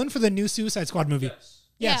main villain for the new Suicide Squad movie. Yes,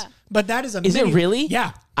 Yeah. but that is a. Is it mini- really?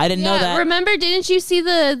 Yeah. I didn't know that. Remember, didn't you see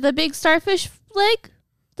the big starfish leg?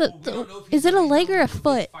 We don't know if Is he's it a the main leg or villain, a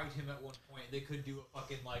but they foot? Fight him at one point. They could do a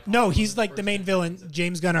fucking like. No, he's like the main villain.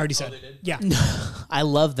 James Gunn already said. they did? Yeah. I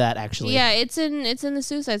love that actually. Yeah, it's in the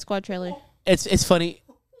Suicide Squad trailer. It's funny.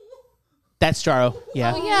 That's Jarro.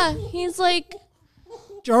 Yeah. Oh yeah, he's like,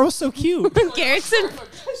 Jaro's so cute. Garrett's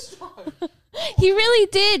he really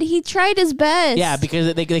did. He tried his best. Yeah,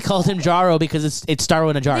 because they called him Jaro because it's Starro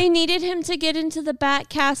in a jar. They needed him to get into the Bat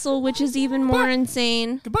Castle, which is even more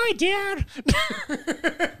insane. Goodbye, Dad.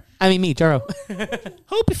 I mean, me, Jaro.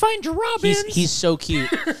 Hope you find your Robins. He's so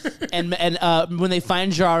cute. and when they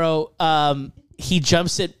find Jaro, he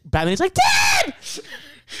jumps at Batman. He's like, Dad!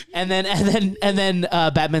 And then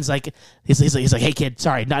Batman's like, he's like, hey kid,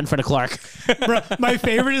 sorry, not in front of Clark. Bro, my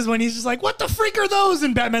favorite is when he's just like, what the freak are those?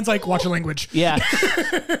 And Batman's like, watch your language. Yeah,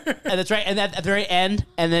 and that's right. And at the very end,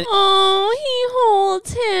 and then Oh, he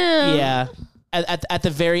holds him. yeah, at the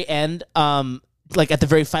very end, like at the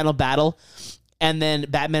very final battle. And then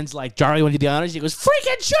Batman's like, Jaro, you want to do the honors? He goes,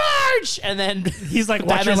 freaking charge! And then He's like,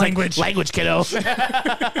 watch your language. Like, language, kiddo.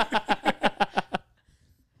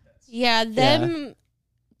 Yeah, them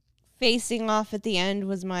facing off at the end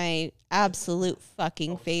was my absolute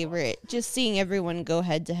fucking favorite. Just seeing everyone go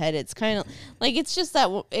head to head. It's kind of like it's just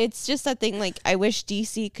that thing. Like I wish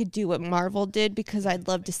DC could do what Marvel did because I'd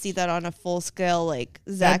love to see that on a full scale like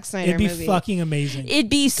Zack Snyder It'd be movie. fucking amazing. It'd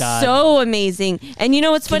be so amazing. And you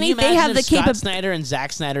know what's funny? They have the Scott capability. Snyder and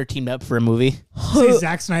Zack Snyder teamed up for a movie. Say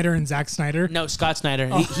Zack Snyder and Zack Snyder. No, Scott Snyder.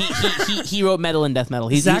 He wrote Metal and Death Metal.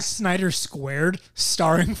 Zack Snyder squared,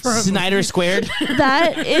 starring for a Snyder squared.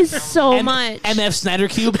 That is so much. MF Snyder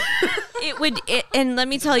Cube. And let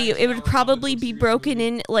me tell you, it would probably be broken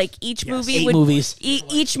in like each movie. 8 would, movies.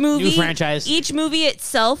 Each movie. New franchise. Each movie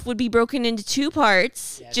itself would be broken into 2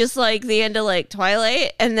 parts, just like the end of like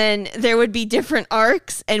Twilight, and then there would be different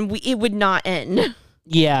arcs, and it would not end.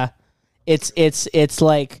 Yeah, it's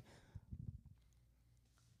like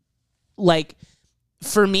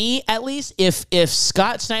for me at least, if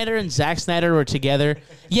Scott Snyder and Zack Snyder were together,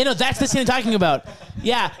 that's the scene I'm talking about.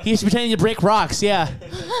 Yeah, he's pretending to break rocks. Yeah.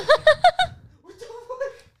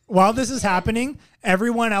 While this is happening,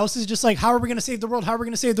 everyone else is just like, how are we going to save the world? How are we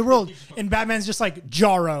going to save the world? And Batman's just like,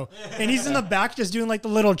 Jaro. And he's in the back just doing like the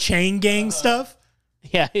little chain gang stuff.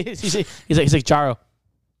 Yeah, he's like Jaro.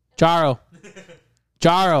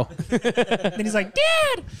 And he's like,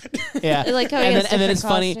 Dad! Yeah, I like how he and has then different it's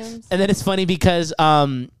funny. costumes. And then it's funny because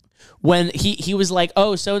when he was like,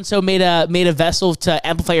 oh, so and so made a vessel to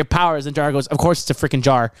amplify your powers, and Jaro goes, of course it's a freaking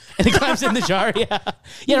jar, and it climbs in the jar. Yeah,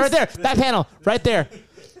 right there, that panel, right there.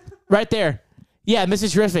 Yeah,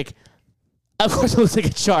 Mrs. Terrific. Of course it looks like a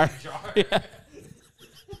jar. Yeah.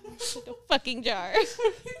 Fucking jar.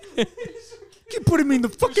 Keep putting me in the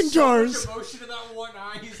fucking jars. Emotion in that one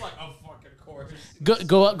eye. He's like, oh, fucking course.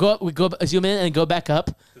 Go up. We go zoom in and go back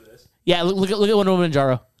up. Yeah, look at Wonder Woman and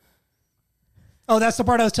Jaro. Oh, that's the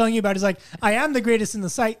part I was telling you about. He's like, I am the greatest in the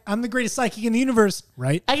sight. I'm the greatest psychic in the universe,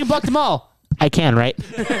 right? I can block them all. I can, right?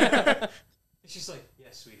 She's like,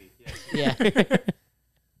 yes, sweetie. Yes. Yeah.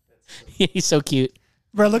 He's so cute.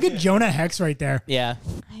 Bro, look at Jonah Hex right there. Yeah.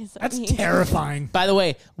 That's terrifying. By the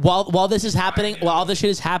way, while this is happening, while all this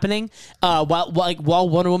shit is happening, while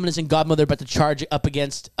Wonder Woman is in Godmother about to charge up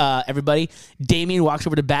against everybody, Damian walks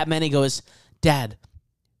over to Batman and he goes, Dad,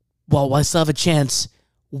 well, I still have a chance.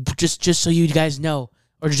 Just so you guys know,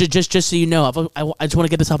 or just so you know, I just want to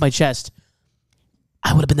get this off my chest.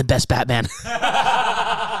 I would have been the best Batman.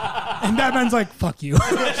 And Batman's like, fuck you.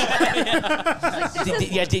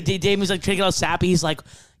 Yeah, Damien's like trying to get all sappy. He's like,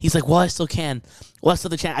 well, I still can. Well, I still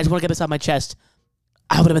have the chance. I just want to get this off my chest.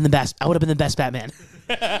 I would have been the best. I would have been the best Batman.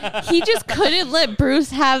 He just couldn't let Bruce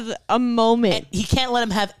have a moment. He can't let him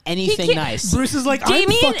have anything nice. Bruce is like,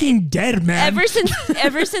 Damian- I'm fucking dead, man.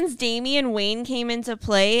 Ever since Damian Wayne came into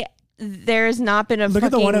play, there's not been a Look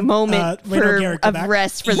at the fucking one of, moment wait, no, Garrett, go of back.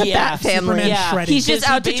 rest for the Yeah, Bat family. Superman shredding. He's just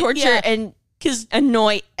Because out to torture and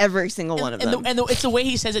annoy every single one of them. And it's the way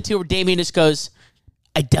he says it too, where Damian just goes,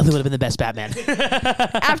 I definitely would have been the best Batman.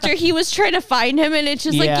 After he was trying to find him, and it's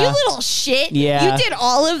just like, you little shit. Yeah. You did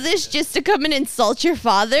all of this just to come and insult your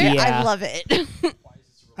father? Yeah. I love it.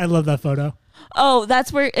 I love that photo. Oh,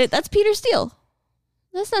 that's Peter Steele.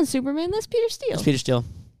 That's not Superman. That's Peter Steele. It's Peter Steele.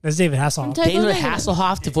 That's David Hasselhoff. Typo David negative.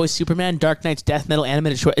 Hasselhoff to voice Superman, Dark Knight's Death Metal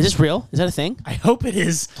animated short. Is this real? Is that a thing? I hope it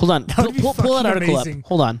is. Hold on. That would be Pull that fucking article amazing. up.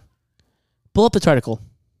 Hold on. Pull up this article.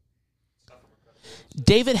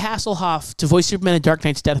 David Hasselhoff to voice Superman in Dark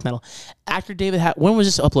Knight's Death Metal. Actor David when was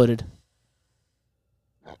this uploaded?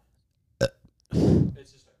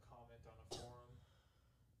 It's just a comment on a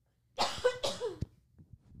forum.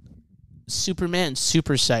 Superman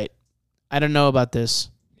Super Site. I don't know about this.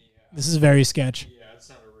 This is very sketch. Yeah, it's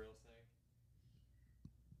not a real thing.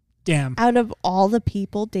 Damn. Out of all the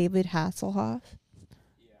people, David Hasselhoff.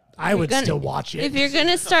 I would gonna- still watch it. If you're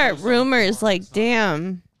gonna start rumors, like,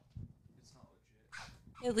 damn.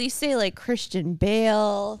 At least say like Christian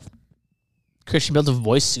Bale. Christian Bale to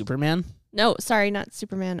voice Superman. No, sorry, not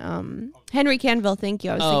Superman. Henry Cavill. Thank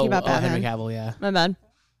you. I was thinking about Batman. Henry Cavill. Yeah. My bad.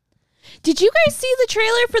 Did you guys see the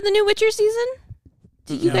trailer for the new Witcher season?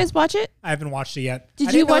 Did you guys watch it? I haven't watched it yet. Did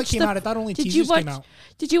I you didn't know watch it came out. I thought only did teasers you watch, came out.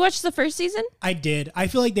 Did you watch the first season? I did. I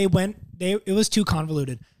feel like it was too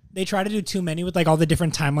convoluted. They tried to do too many with like all the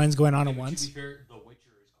different timelines going on at once. To be fair, The Witcher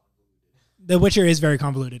is convoluted. The Witcher is very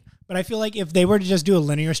convoluted. But I feel like if they were to just do a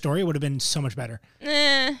linear story, it would have been so much better.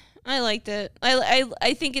 I liked it.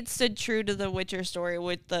 I think it stood true to the Witcher story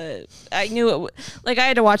with the. I knew it. Like I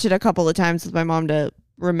had to watch it a couple of times with my mom to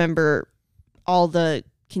remember all the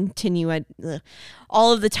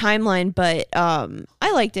all of the timeline, but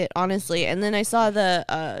I liked it honestly. And then I saw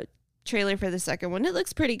the trailer for the second one. It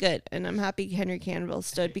looks pretty good, and I'm happy Henry Cavill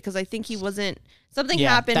stood because I think he wasn't. Something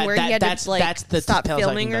happened where he had to like stop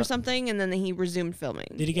filming or something, and then he resumed filming.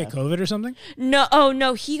 Did he get COVID or something? No, oh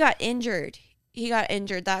no, he got injured. He got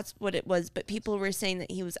injured. That's what it was. But people were saying that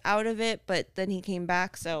he was out of it, but then he came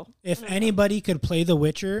back. So If anybody could play The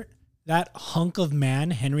Witcher, that hunk of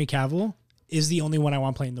man, Henry Cavill, is the only one I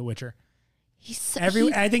want playing The Witcher. I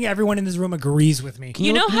think everyone in this room agrees with me. Can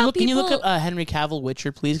you look up Henry Cavill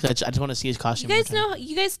Witcher, please? 'Cause I just want to see his costume.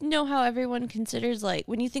 You guys know how everyone considers, like,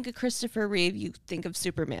 when you think of Christopher Reeve, you think of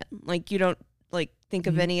Superman. Like, you don't like think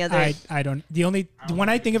of any other. I don't. When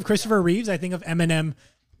I think of Christopher Reeves, I think of Eminem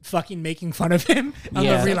fucking making fun of him on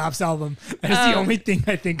the Relapse album. That is the only thing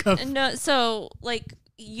I think of. No, so like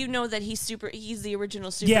you know that he's the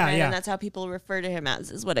original Superman, and that's how people refer to him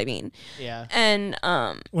as, is what I mean. Yeah. And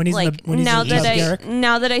when he's like now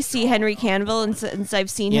that I see Henry Cavill and since I've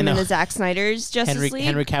seen him in the Zack Snyder's Justice League,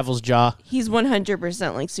 Henry Cavill's jaw, he's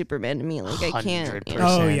 100% like Superman to me. Like I can't.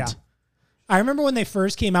 Oh yeah. I remember when they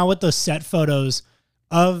first came out with those set photos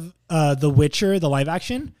of The Witcher, the live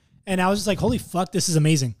action, and I was just like, holy fuck, this is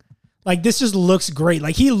amazing. Like, this just looks great.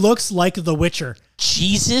 Like, he looks like The Witcher.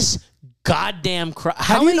 Jesus goddamn Christ.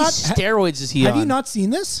 How many steroids is he on? Have you not seen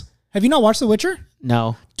this? Have you not watched The Witcher?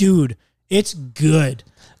 No. Dude, it's good.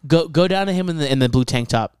 Go down to him in the blue tank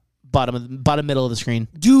top. Bottom middle of the screen.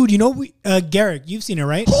 Dude, you know, Garrick, you've seen it,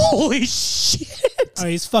 right? Holy shit. Oh,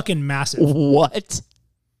 he's fucking massive. What?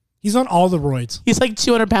 He's on all the roids. He's like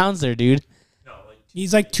 200 pounds there, dude. No, like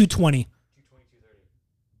He's like 220. 230.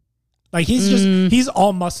 Like, he's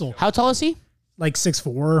all muscle. How tall is he? Like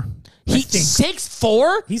 6'4". He's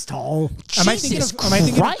 6'4"? He's tall. Jesus Am I thinking of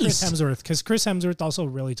Chris Christ. Hemsworth? Because Chris Hemsworth also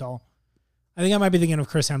really tall. I think I might be thinking of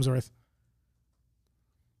Chris Hemsworth.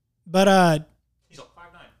 But he's like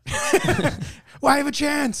 5'9". well, I have a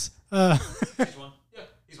chance. 6'1". Yeah,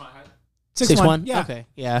 he's my height. 6'1". Yeah. Okay,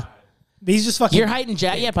 yeah. But he's just fucking. Your height and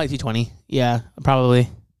Jack, yeah, probably 220. Yeah, probably.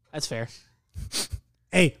 That's fair.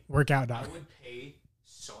 Hey, work out, dog. I would pay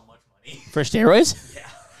so much money. For steroids? Yeah.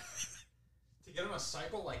 To get him a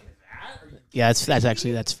cycle like that? Yeah,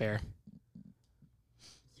 that's fair.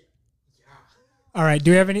 Yeah. All right.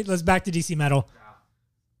 Do we have any? Let's back to DC Metal.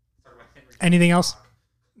 Talk about Henry Anything else?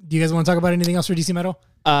 Do you guys want to talk about anything else for DC Metal?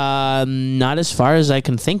 Not as far as I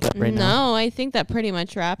can think of right now. No, I think that pretty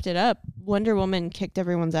much wrapped it up. Wonder Woman kicked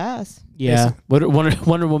everyone's ass Yeah,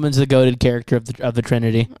 Wonder Woman's the goated character of the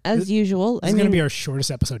Trinity. as usual. This is going to be our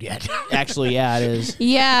shortest episode yet. Actually, yeah, it is.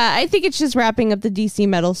 Yeah, I think it's just wrapping up the DC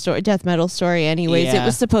metal story, death metal story. Anyways, Yeah. it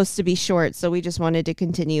was supposed to be short, so we just wanted to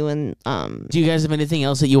continue. And Do you guys have anything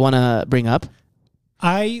else that you want to bring up?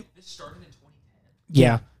 I This started in 2010.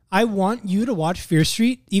 yeah. I want you to watch Fear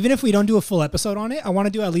Street. Even if we don't do a full episode on it, I want to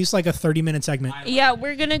do at least like a 30-minute segment. yeah,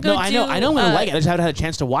 we're gonna go. No, I know I'm gonna like it. I just haven't had a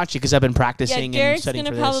chance to watch it because I've been Yeah, practicing and Garrett's studying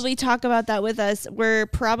gonna for this. probably talk about that with us. We're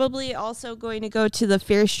probably also going to go to the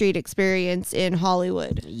Fear Street experience in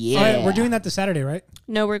Hollywood. Yeah, All right, we're doing that this Saturday, right?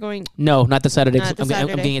 No, we're going. No, not the Saturday. Not the I'm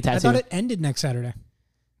Saturday. getting a I tattoo. thought it ended next Saturday.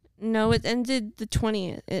 No, it ended the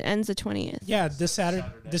 20th. It ends the 20th. Yeah, this Saturday.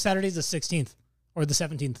 This Saturday's the 16th or the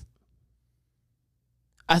 17th.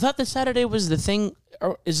 I thought the Saturday was the thing.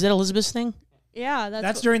 Or is that Elizabeth's thing? Yeah,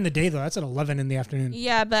 That's during the day though. That's at 11 in the afternoon.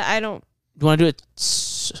 Yeah, but I don't. Do you want to do it?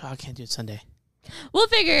 I can't do it Sunday. We'll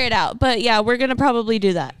figure it out. But yeah, we're gonna probably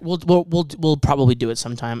do that. We'll probably do it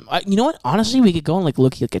sometime. You know what? Honestly, we could go and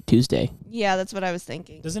look at Tuesday. Yeah, that's what I was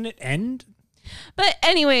thinking. Doesn't it end? But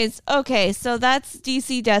anyways, okay, so that's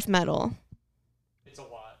DC death metal. It's a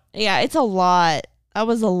lot. Yeah, it's a lot. That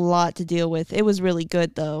was a lot to deal with. It was really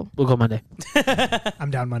good though. We'll go Monday. I'm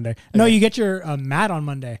down Monday. No, you get your mat on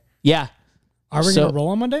Monday. Yeah, Are we So- gonna roll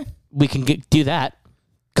on Monday? we can do that.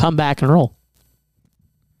 Come back and roll.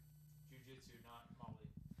 Jiu-jitsu,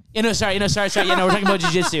 not Molly. Sorry. Yeah, no, we're talking about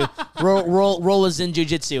jiu-jitsu. Roll is in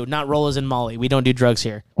jiu-jitsu, not roll is in Molly. We don't do drugs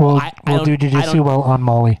here. We'll I don't- well on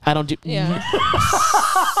Molly. I don't do. Yeah.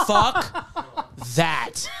 Fuck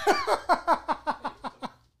that.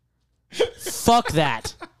 Fuck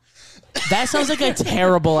that. That sounds like a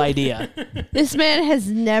terrible idea. This man has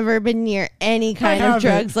never been near any kind of haven't.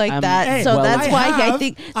 drugs like that. Hey, So well, that's why I have,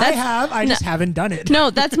 think I just haven't done it. No,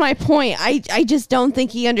 that's my point. I just don't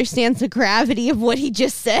think he understands the gravity of what he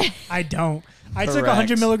just said. I don't. I took Correct.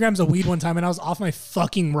 100 milligrams of weed one time and I was off my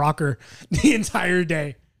fucking rocker the entire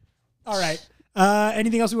day. All right.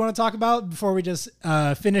 Anything else we want to talk about before we just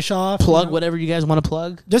finish off? Plug You know? whatever you guys want to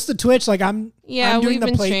plug. Just the Twitch. Like I'm doing we've the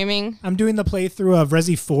been streaming. I'm doing the playthrough of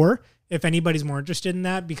Resi 4 if anybody's more interested in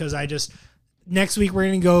that, because next week we're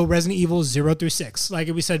going to go Resident Evil 0 through 6 like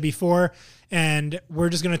we said before, and we're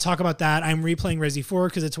just going to talk about that. I'm replaying Resi 4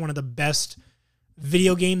 because it's one of the best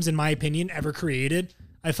video games in my opinion ever created.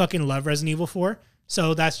 I fucking love Resident Evil 4.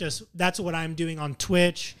 So that's what I'm doing on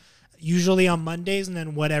Twitch, usually on Mondays, and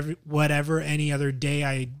then whatever any other day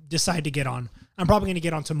I decide to get on. I'm probably going to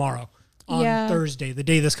get on tomorrow on Thursday, the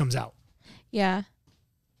day this comes out. Yeah.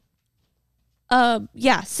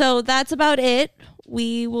 Yeah, so that's about it.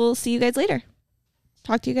 We will see you guys later.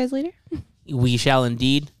 Talk to you guys later. We shall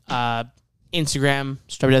indeed. Instagram,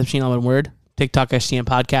 Strawberry Death Machine, all one word. TikTok, STM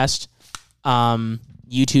Podcast.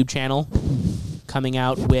 YouTube channel, coming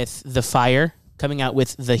out with The Fire, coming out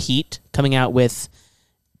with The Heat, coming out with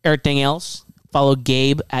everything else. Follow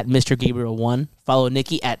Gabe at Mr. Gabriel1. Follow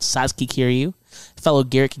Nikki at Sasuke Kiryu. Follow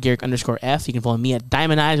Garrick _F. You can follow me at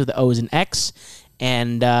Diamond Eyes with the O's and X.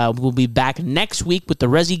 And we'll be back next week with the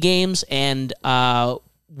Resi games, and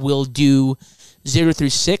we'll do 0 through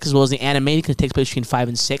 6 as well as the animated, because it takes place between 5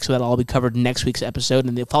 and 6, so that'll all be covered in next week's episode.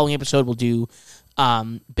 And the following episode we'll do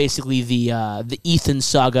basically the Ethan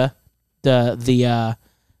saga, the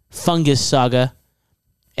fungus saga,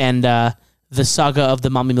 and the saga of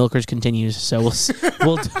the mommy milkers continues. So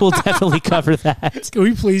we'll definitely cover that. Can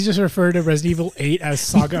we please just refer to Resident Evil 8 as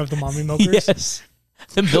Saga of the Mommy Milkers? Yes.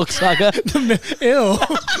 The milk saga. Ew.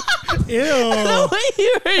 Ew.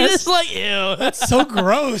 You were just like, ew. That's so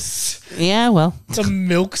gross. Yeah, well. The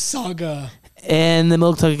milk saga. And the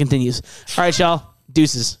milk saga continues. All right, y'all.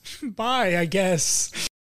 Deuces. Bye, I guess.